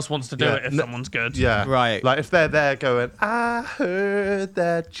 no one else wants to do Yeah, it if no- someone's good. Yeah. Right. Like, if they're there going, I heard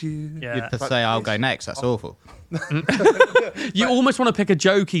that you... Yeah. You'd say, I'll go next. That's awful. You almost want to pick a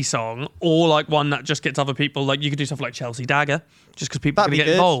jokey song or like one that just gets other people, like you could do stuff like Chelsea Dagger, just because people are That'd going to be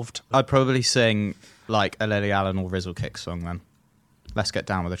get good. involved. I'd probably sing like a Lily Allen or Rizzle Kick song then. Let's Get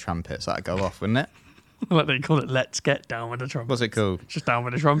Down with the Trumpets. That'd go off, wouldn't it? Like they call it Let's Get Down with the Trumpets. What's it called? Just Down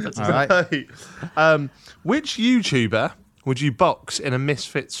with the Trumpets. All right. Hey, which YouTuber would you box in a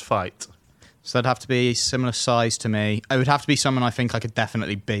Misfits fight? So they'd have to be similar size to me. It would have to be someone I think I could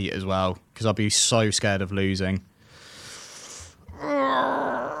definitely beat as well, because I'd be so scared of losing.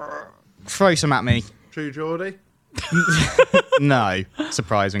 Throw some at me. True Geordie? No,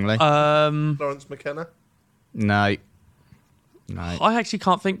 surprisingly. Lawrence McKenna? No. I actually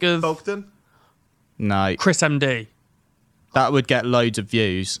can't think of Bogdan? No. Chris MD. That would get loads of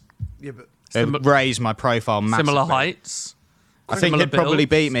views. Yeah, but... It would raise my profile massively. Similar heights. I think Similar he'd probably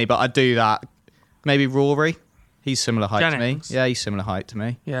builds. beat me, but I'd do that. Maybe Rory. He's similar height Jennings. to me. Yeah, he's similar height to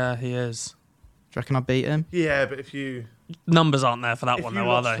me. Yeah, he is. Do you reckon I'd beat him? Yeah, but if you... Numbers aren't there for that If one, you though,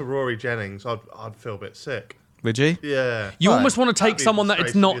 are lost they? to Rory Jennings, I'd feel a bit sick. Would you? Yeah. You Right. almost want to That'd take be a someone that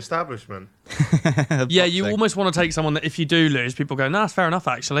it's disgrace to not. the establishment. Yeah, you Boxing. almost want to take someone that if you do lose, people go, nah, it's fair enough,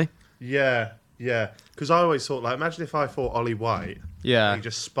 actually. Yeah. Because I always thought, like, imagine if I fought Ollie White. Yeah. And he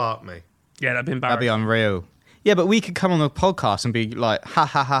just sparked me. Yeah, that'd be That'd be embarrassing. unreal. Yeah, but we could come on the podcast and be like, ha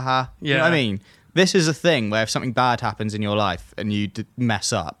ha ha ha. You know what I Yeah. mean? This is a thing where if something bad happens in your life and you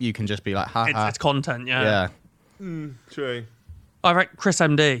mess up, you can just be like, ha ha. It's content, yeah. Yeah. True. I reckon Chris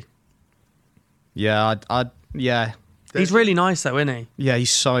MD. Yeah, yeah. He's really nice, though, isn't he? Yeah,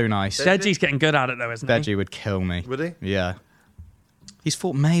 he's so nice. Deji's getting good at it, though, isn't he? Deji would kill me. Would he? Yeah. He's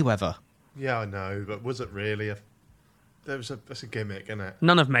fought Mayweather. Yeah, I know, but was it really that's a gimmick, isn't it?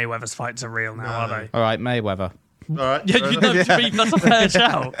 None of Mayweather's fights are real now, are they? All right, Mayweather. All right. Yeah, you know, to me, that's a fair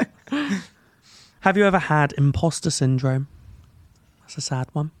shout. Have you ever had imposter syndrome? That's a sad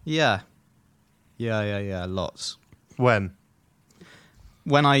one. Yeah. Yeah, lots. When?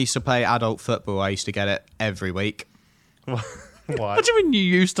 When I used to play adult football, I used to get it every week. Why? What do you mean you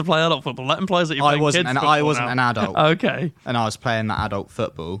used to play adult football? That implies that you're I playing wasn't, kids and football I wasn't now. an adult. Okay. And I was playing that adult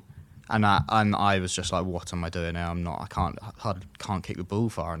football, and I was just like, "What am I doing now? I can't kick the ball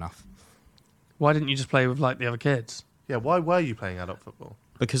far enough." Why didn't you just play with like the other kids? Yeah, why were you playing adult football?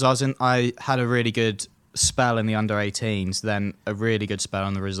 Because I had a really good spell in the under-18s, then a really good spell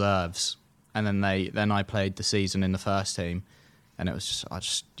in the reserves, and then I played the season in the first team, and it was just I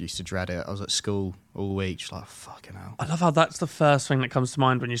just used to dread it. I was at school all week, just like fucking hell. I love how that's the first thing that comes to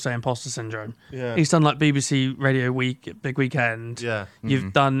mind when you say imposter syndrome. Yeah. He's done like BBC Radio Week, Big Weekend. Yeah.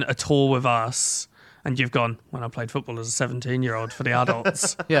 You've done a tour with us, and you've gone, when I played football as a 17-year-old for the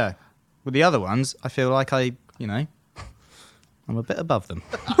adults. Yeah. With the other ones, I feel like I'm a bit above them.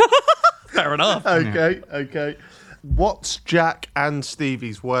 Fair enough. Okay. What's Jack and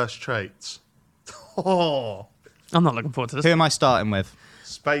Stevie's worst traits? Oh, I'm not looking forward to this. Who am I starting with?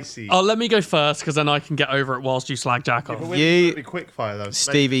 Spacey. Oh, let me go first because then I can get over it whilst you slag Jack off. But we're You- gonna be quick fire though.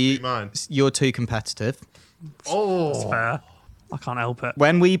 Stevie, Mine. you're too competitive. Oh, Fair. I can't help it.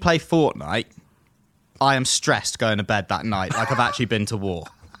 When we play Fortnite, I am stressed going to bed that night, like I've actually been to war.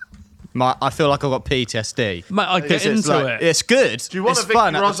 I feel like I've got PTSD. Mate, I get It's into like, it. It's good. Do you want it's a Vicky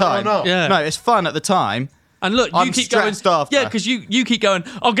fun at the Rosa or time. not? Yeah. No, it's fun at the time. And look, you I'm keep going. stressed after. Yeah, because you keep going,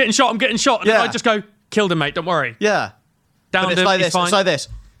 I'm getting shot. And then Yeah. I just go, killed him, mate. Don't worry. Yeah. Downed But it's him. like he's this. fine. It's like this.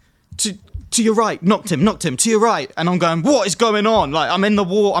 To your right, knocked him. To your right, and I'm going, what is going on? Like I'm in the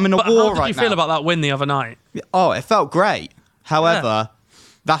war. I'm in a But war how did right you feel now. about that win the other night? Oh, it felt great. However,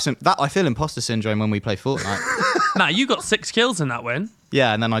 that I feel imposter syndrome when we play Fortnite. Nah, you got 6 kills in that win.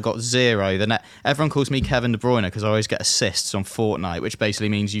 Yeah, and then I got 0. Then everyone calls me Kevin De Bruyne because I always get assists on Fortnite, which basically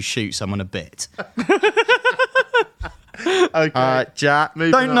means you shoot someone a bit. okay. Jack.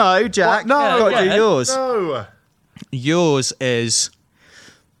 Moving Don't on. know, Jack. What? No, Got to yeah. do yours. No. Yours is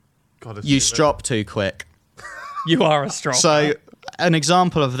God, you strop too quick. You are a strong. So an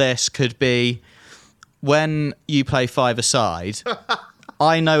example of this could be when you play 5-a-side,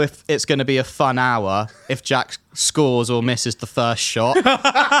 I know if it's going to be a fun hour if Jack scores or misses the first shot.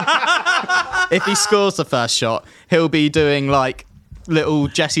 If he scores the first shot, he'll be doing like little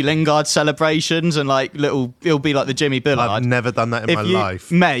Jesse Lingard celebrations and like he'll be like the Jimmy Billard. I've never done that in my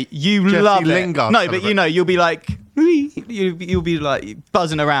life. Mate, you Jesse love Lingard it. No, but you know, you'll be like, you'll be like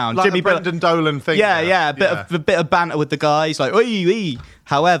buzzing around. Like Jimmy the Brendan Dolan thing. Yeah, a bit of banter with the guys, like, oi.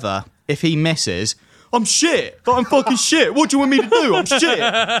 However, if he misses, I'm shit. I'm fucking shit. What do you want me to do? I'm shit.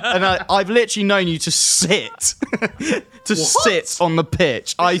 And I've literally known you to sit. Sit on the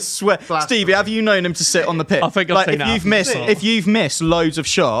pitch. I swear. Stevie, have you known him to sit on the pitch? I think I've seen that. If you've missed loads of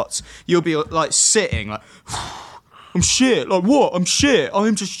shots, you'll be like sitting like, I'm shit. Like what? I'm shit.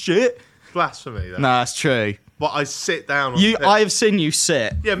 I'm just shit. Blasphemy. Though. No, that's true. But I sit down. I have seen you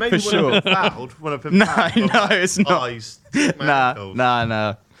sit. Yeah, maybe for when sure. I've been fouled. When I've been fouled. No, it's not. Eyes,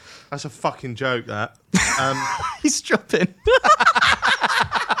 No. That's a fucking joke, that. He's dropping.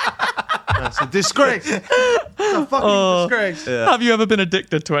 That's a disgrace. It's a fucking disgrace. Yeah. Have you ever been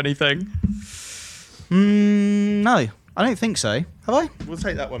addicted to anything? No, I don't think so. Have I? We'll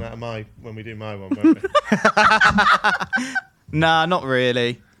take that one out of when we do my one, won't we? Nah, not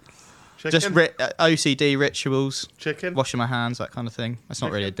really. Chicken? Just OCD rituals. Chicken? Washing my hands, that kind of thing. That's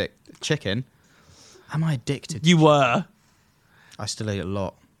not really addicted. Chicken? Am I addicted? You were. I still eat a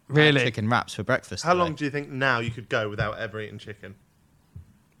lot. Really? I had chicken wraps for breakfast. How long do you think now you could go without ever eating chicken?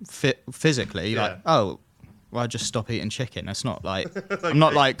 Physically? Yeah. Like, well, I just stop eating chicken. It's not like... I'm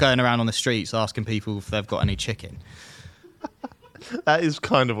not like going around on the streets asking people if they've got any chicken. That is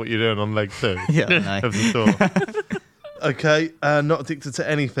kind of what you're doing on leg 2. Yeah, I know. Of the tour. Okay, not addicted to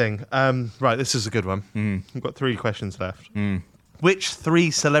anything. Right, this is a good one. We've got 3 questions left. Which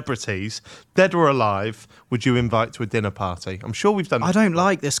 3 celebrities, dead or alive, would you invite to a dinner party? I'm sure we've done. I don't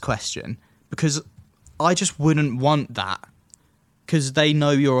like this question because I just wouldn't want that because they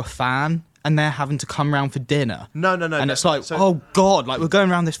know you're a fan and they're having to come round for dinner. No. And it's like, oh God, like we're going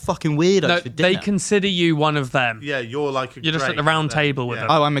around this fucking weirdo for dinner. They consider you one of them. Yeah, you're like You're just at the round table with them.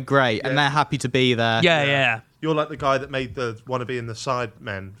 Oh, I'm a great, and they're happy to be there. Yeah. You're like the guy that made the "Wanna Be in the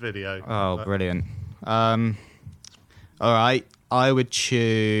Sidemen" video. Oh, brilliant. All right, I would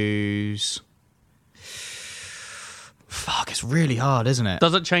choose. Fuck, it's really hard, isn't it?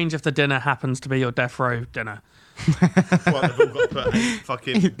 Does it change if the dinner happens to be your death row dinner? Well, they've all got to put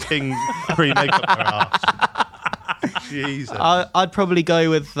fucking king cream makeup on their ass. Jesus. I'd probably go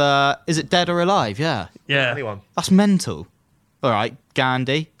with. Is it dead or alive? Yeah. Yeah. Anyone? That's mental. All right,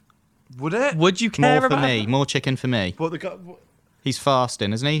 Gandhi. Would it? Would you care More for about me. More chicken for me. What the guy? He's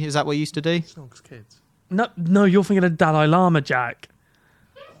fasting, isn't he? Is that what he used to do? Snogs kids. No, you're thinking of Dalai Lama, Jack.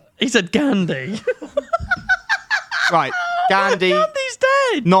 He said Gandhi. Right, Gandhi. Gandhi's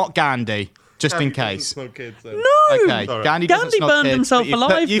dead. Not Gandhi, just Gandhi in case. doesn't snog kids, then. No. Okay, Sorry. Gandhi doesn't Gandhi snog burned kids, himself but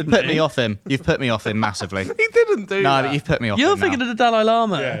alive, You've didn't put he? me off him. You've put me off him massively. He didn't do No, that. but you've put me off You're him thinking now. of the Dalai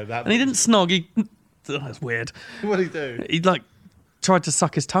Lama. Yeah, that and he was- didn't snog. That's weird. What did he do? He tried to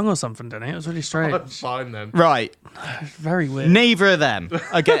suck his tongue or something, didn't he? It was really strange. That's fine then. Right, Very weird. neither of them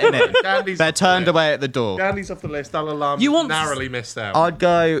are getting in. Gandhi's They're off the turned list. away at the door. Gandhi's off the list. Dalai Lama You want- narrowly missed out. I'd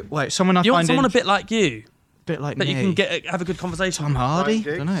go. Wait, someone I You want find someone a bit like you bit like that me. you can have a good conversation. Tom Hardy?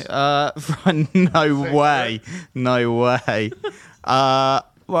 Ryan Don't know. No way. No way. Right,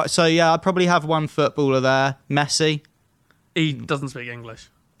 so yeah, I'd probably have one footballer there. Messi. He doesn't speak English.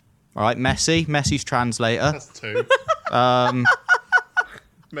 All right, Messi. Messi's translator. That's 2.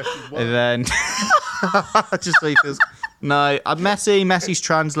 Messi's one. And then just so he feels. No, Messi's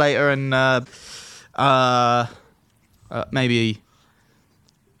translator, and maybe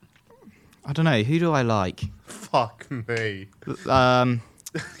I don't know. Who do I like? Fuck me.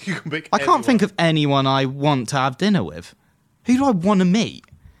 You can pick I can't think of anyone I want to have dinner with. Who do I want to meet?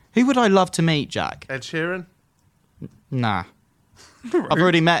 Who would I love to meet, Jack? Ed Sheeran. Nah, I've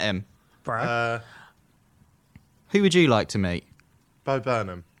already met him. Brad. Who would you like to meet? Bo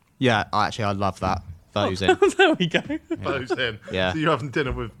Burnham. Yeah, actually, I'd love that. Bo's in. There we go. Bo's in. Yeah. So you're having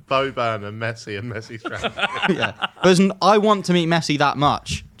dinner with Bo Burnham, Messi, and Messi's translator. Yeah, but I want to meet Messi that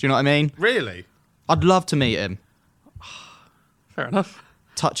much. Do you know what I mean? Really? I'd love to meet him. Fair enough.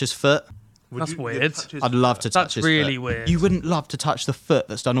 Touch his foot. That's weird. touch his I'd love to foot? touch That's his really foot. weird. You wouldn't love to touch the foot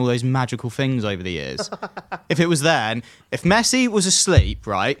that's done all those magical things over the years. If it was there, and if Messi was asleep,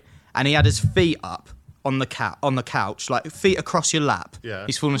 right, and he had his feet up on the couch, like feet across your lap, Yeah.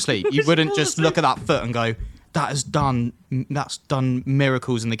 he's fallen asleep. You wouldn't just look at that foot and go, that's done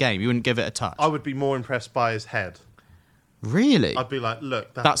miracles in the game. You wouldn't give it a touch. I would be more impressed by his head. Really? I'd be like,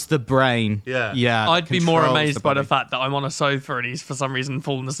 look, that's the brain. Yeah. Yeah. I'd be more controls amazed the by the body. fact that I'm on a sofa and he's for some reason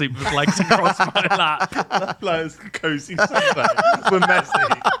fallen asleep with his legs across my lap, like it's a cozy sofa. We're messy.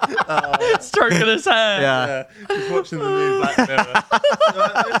 stroking his hair. Yeah. Just watching the new Black Mirror.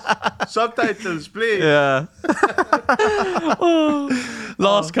 Like this. Subtitles, please. Yeah.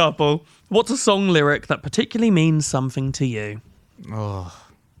 Last couple. What's a song lyric that particularly means something to you? Oh,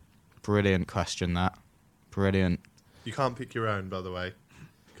 brilliant question, that. Brilliant. You can't pick your own, by the way,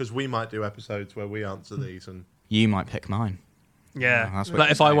 because we might do episodes where we answer these and You might pick mine. Yeah. Oh, that's what Like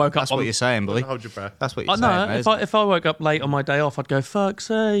you're if I saying. woke up That's what you're saying, boy. hold your breath. That's what you're Oh, saying. no, mate, if I woke up late on my day off, I'd go, fuck's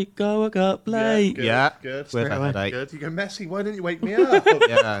sake, I woke up late. Good, Yeah. good. With a away. headache. Good. You go, Messi, why didn't you wake me up?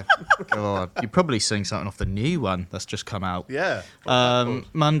 Yeah. God. You probably sing something off the new one that's just come out. Yeah.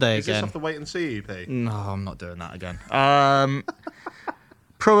 Monday Is this again. off the Wait and See EP? No, I'm not doing that again.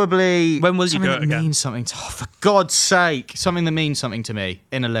 Probably. When will you something do it that again? means something to. Oh, for God's sake! Something that means something to me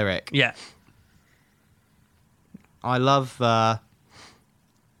in a lyric. Yeah. I love.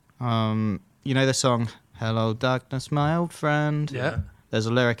 You know the song "Hello Darkness, My Old Friend." Yeah. There's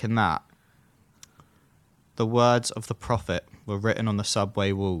a lyric in that. The words of the prophet were written on the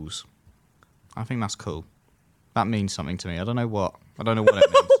subway walls. I think that's cool. That means something to me. I don't know what. I don't know what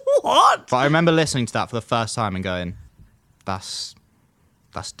it means. What? But I remember listening to that for the first time and going, "That's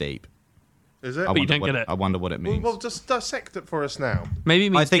deep." Is it? I you don't what, get it. I wonder what it means. Well, just dissect it for us now. Maybe it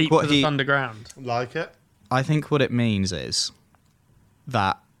means I think deep what because it's underground. Like it? I think what it means is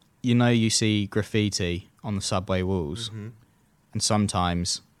that, you know, you see graffiti on the subway walls, and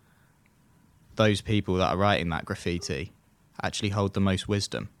sometimes those people that are writing that graffiti actually hold the most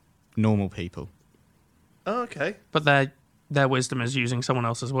wisdom. Normal people. Oh, okay. But their wisdom is using someone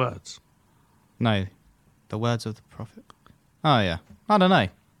else's words. No, the words of the prophet. Oh, yeah. I don't know.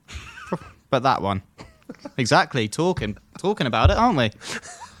 But that one. Exactly. Talking about it, aren't we?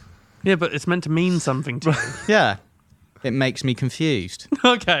 Yeah, but it's meant to mean something to you. Yeah. It makes me confused.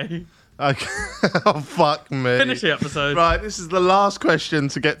 Okay. Okay. Oh, fuck me. Finish the episode. Right, this is the last question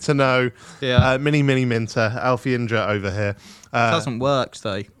to get to know Mini Minter, Alfie Indra over here. It doesn't work,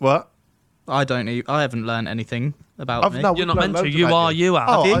 though. What? I haven't learned anything about me. No, You're not we've learned meant to. loads You about are you,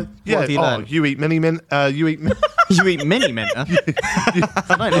 Al. Oh, you? yeah. What have you learned? You eat mini min. You eat. You eat mini minter? I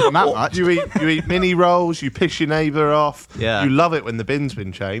don't eat that much. You eat mini rolls. You piss your neighbour off. Yeah. You love it when the bin's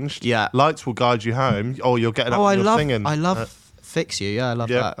been changed. Yeah. Lights will guide you home. Or you're getting up and you're singing. I love Fix You. Yeah, I love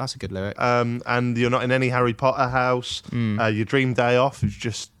that. That's a good lyric. And you're not in any Harry Potter house. Your dream day off is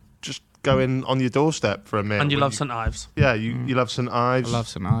just going on your doorstep for a minute. And you love St Ives. Yeah, you love St Ives. I love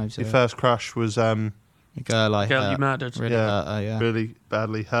St Ives. Your first crush was a girl I Girl hurt. you murdered. Really hurt her, yeah. really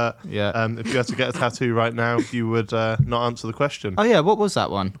badly hurt. Yeah. If you had to get a tattoo right now, you would not answer the question. Oh yeah, what was that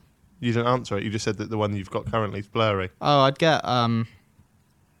one? You didn't answer it. You just said that the one you've got currently is blurry. Oh, I'd get I'll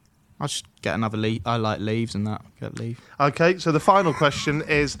just get another leaf. I like leaves and that. Get leaf. Okay, so the final question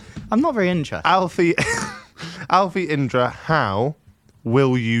is, I'm not very interested. Alfie Indra, how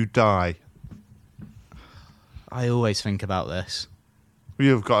will you die? I always think about this.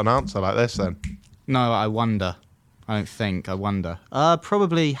 You've got an answer like this then. No, I wonder. I don't think. I wonder.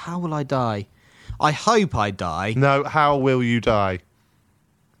 Probably. How will I die? I hope I die. No, how will you die?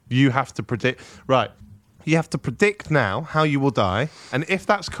 You have to predict. Right. You have to predict now how you will die. And if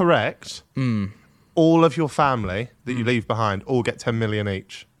that's correct, all of your family that you leave behind all get 10 million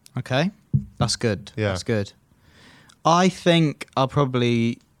each. Okay, that's good. Yeah. That's good. I think I'll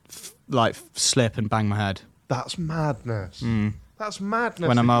probably slip and bang my head. That's madness. That's madness.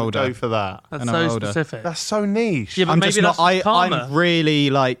 When I'm that you older. go for that. That's And so I'm older. specific. That's so niche. Yeah, but I'm maybe just that's not. karma. I'm really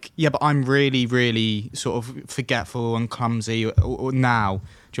but I'm really, really sort of forgetful and clumsy or now.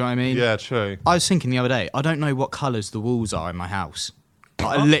 Do you know what I mean? Yeah, true. I was thinking the other day. I don't know what colours the walls are in my house.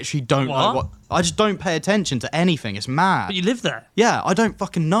 I literally don't know what. I just don't pay attention to anything. It's mad. But you live there. Yeah, I don't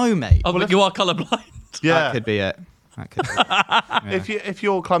fucking know, mate. Oh, but you are colourblind. Yeah. That could be it. If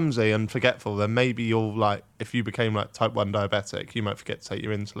you're clumsy and forgetful, then maybe you'll if you became type 1 diabetic, you might forget to take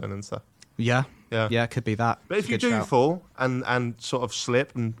your insulin and stuff. Yeah. Yeah. Yeah, it could be that. But if you Good do shout. fall and sort of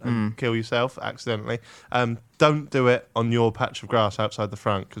slip and kill yourself accidentally, don't do it on your patch of grass outside the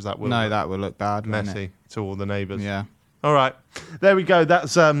front because that will that will look bad. won't it? messy to all the neighbours. Yeah. All right, there we go.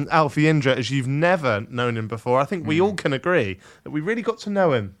 That's Alfie Indra, as you've never known him before. I think we all can agree that we really got to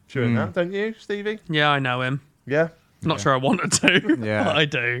know him during that, don't you, Stevie? Yeah, I know him. Yeah. Not sure I wanted to. Yeah. But I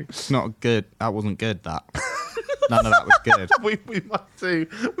do. It's not good. That wasn't good, that. none of that was good. we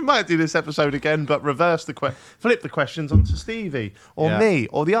might do this episode again, but flip the questions onto Stevie or me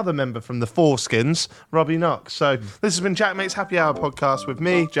or the other member from the Foreskins, Robbie Knox. So this has been Jack Mate's Happy Hour podcast with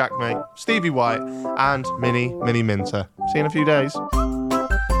me, Jack Mate, Stevie White, and Minnie Minter. See you in a few days.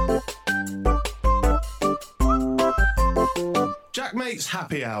 Jack Mate's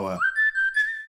Happy Hour.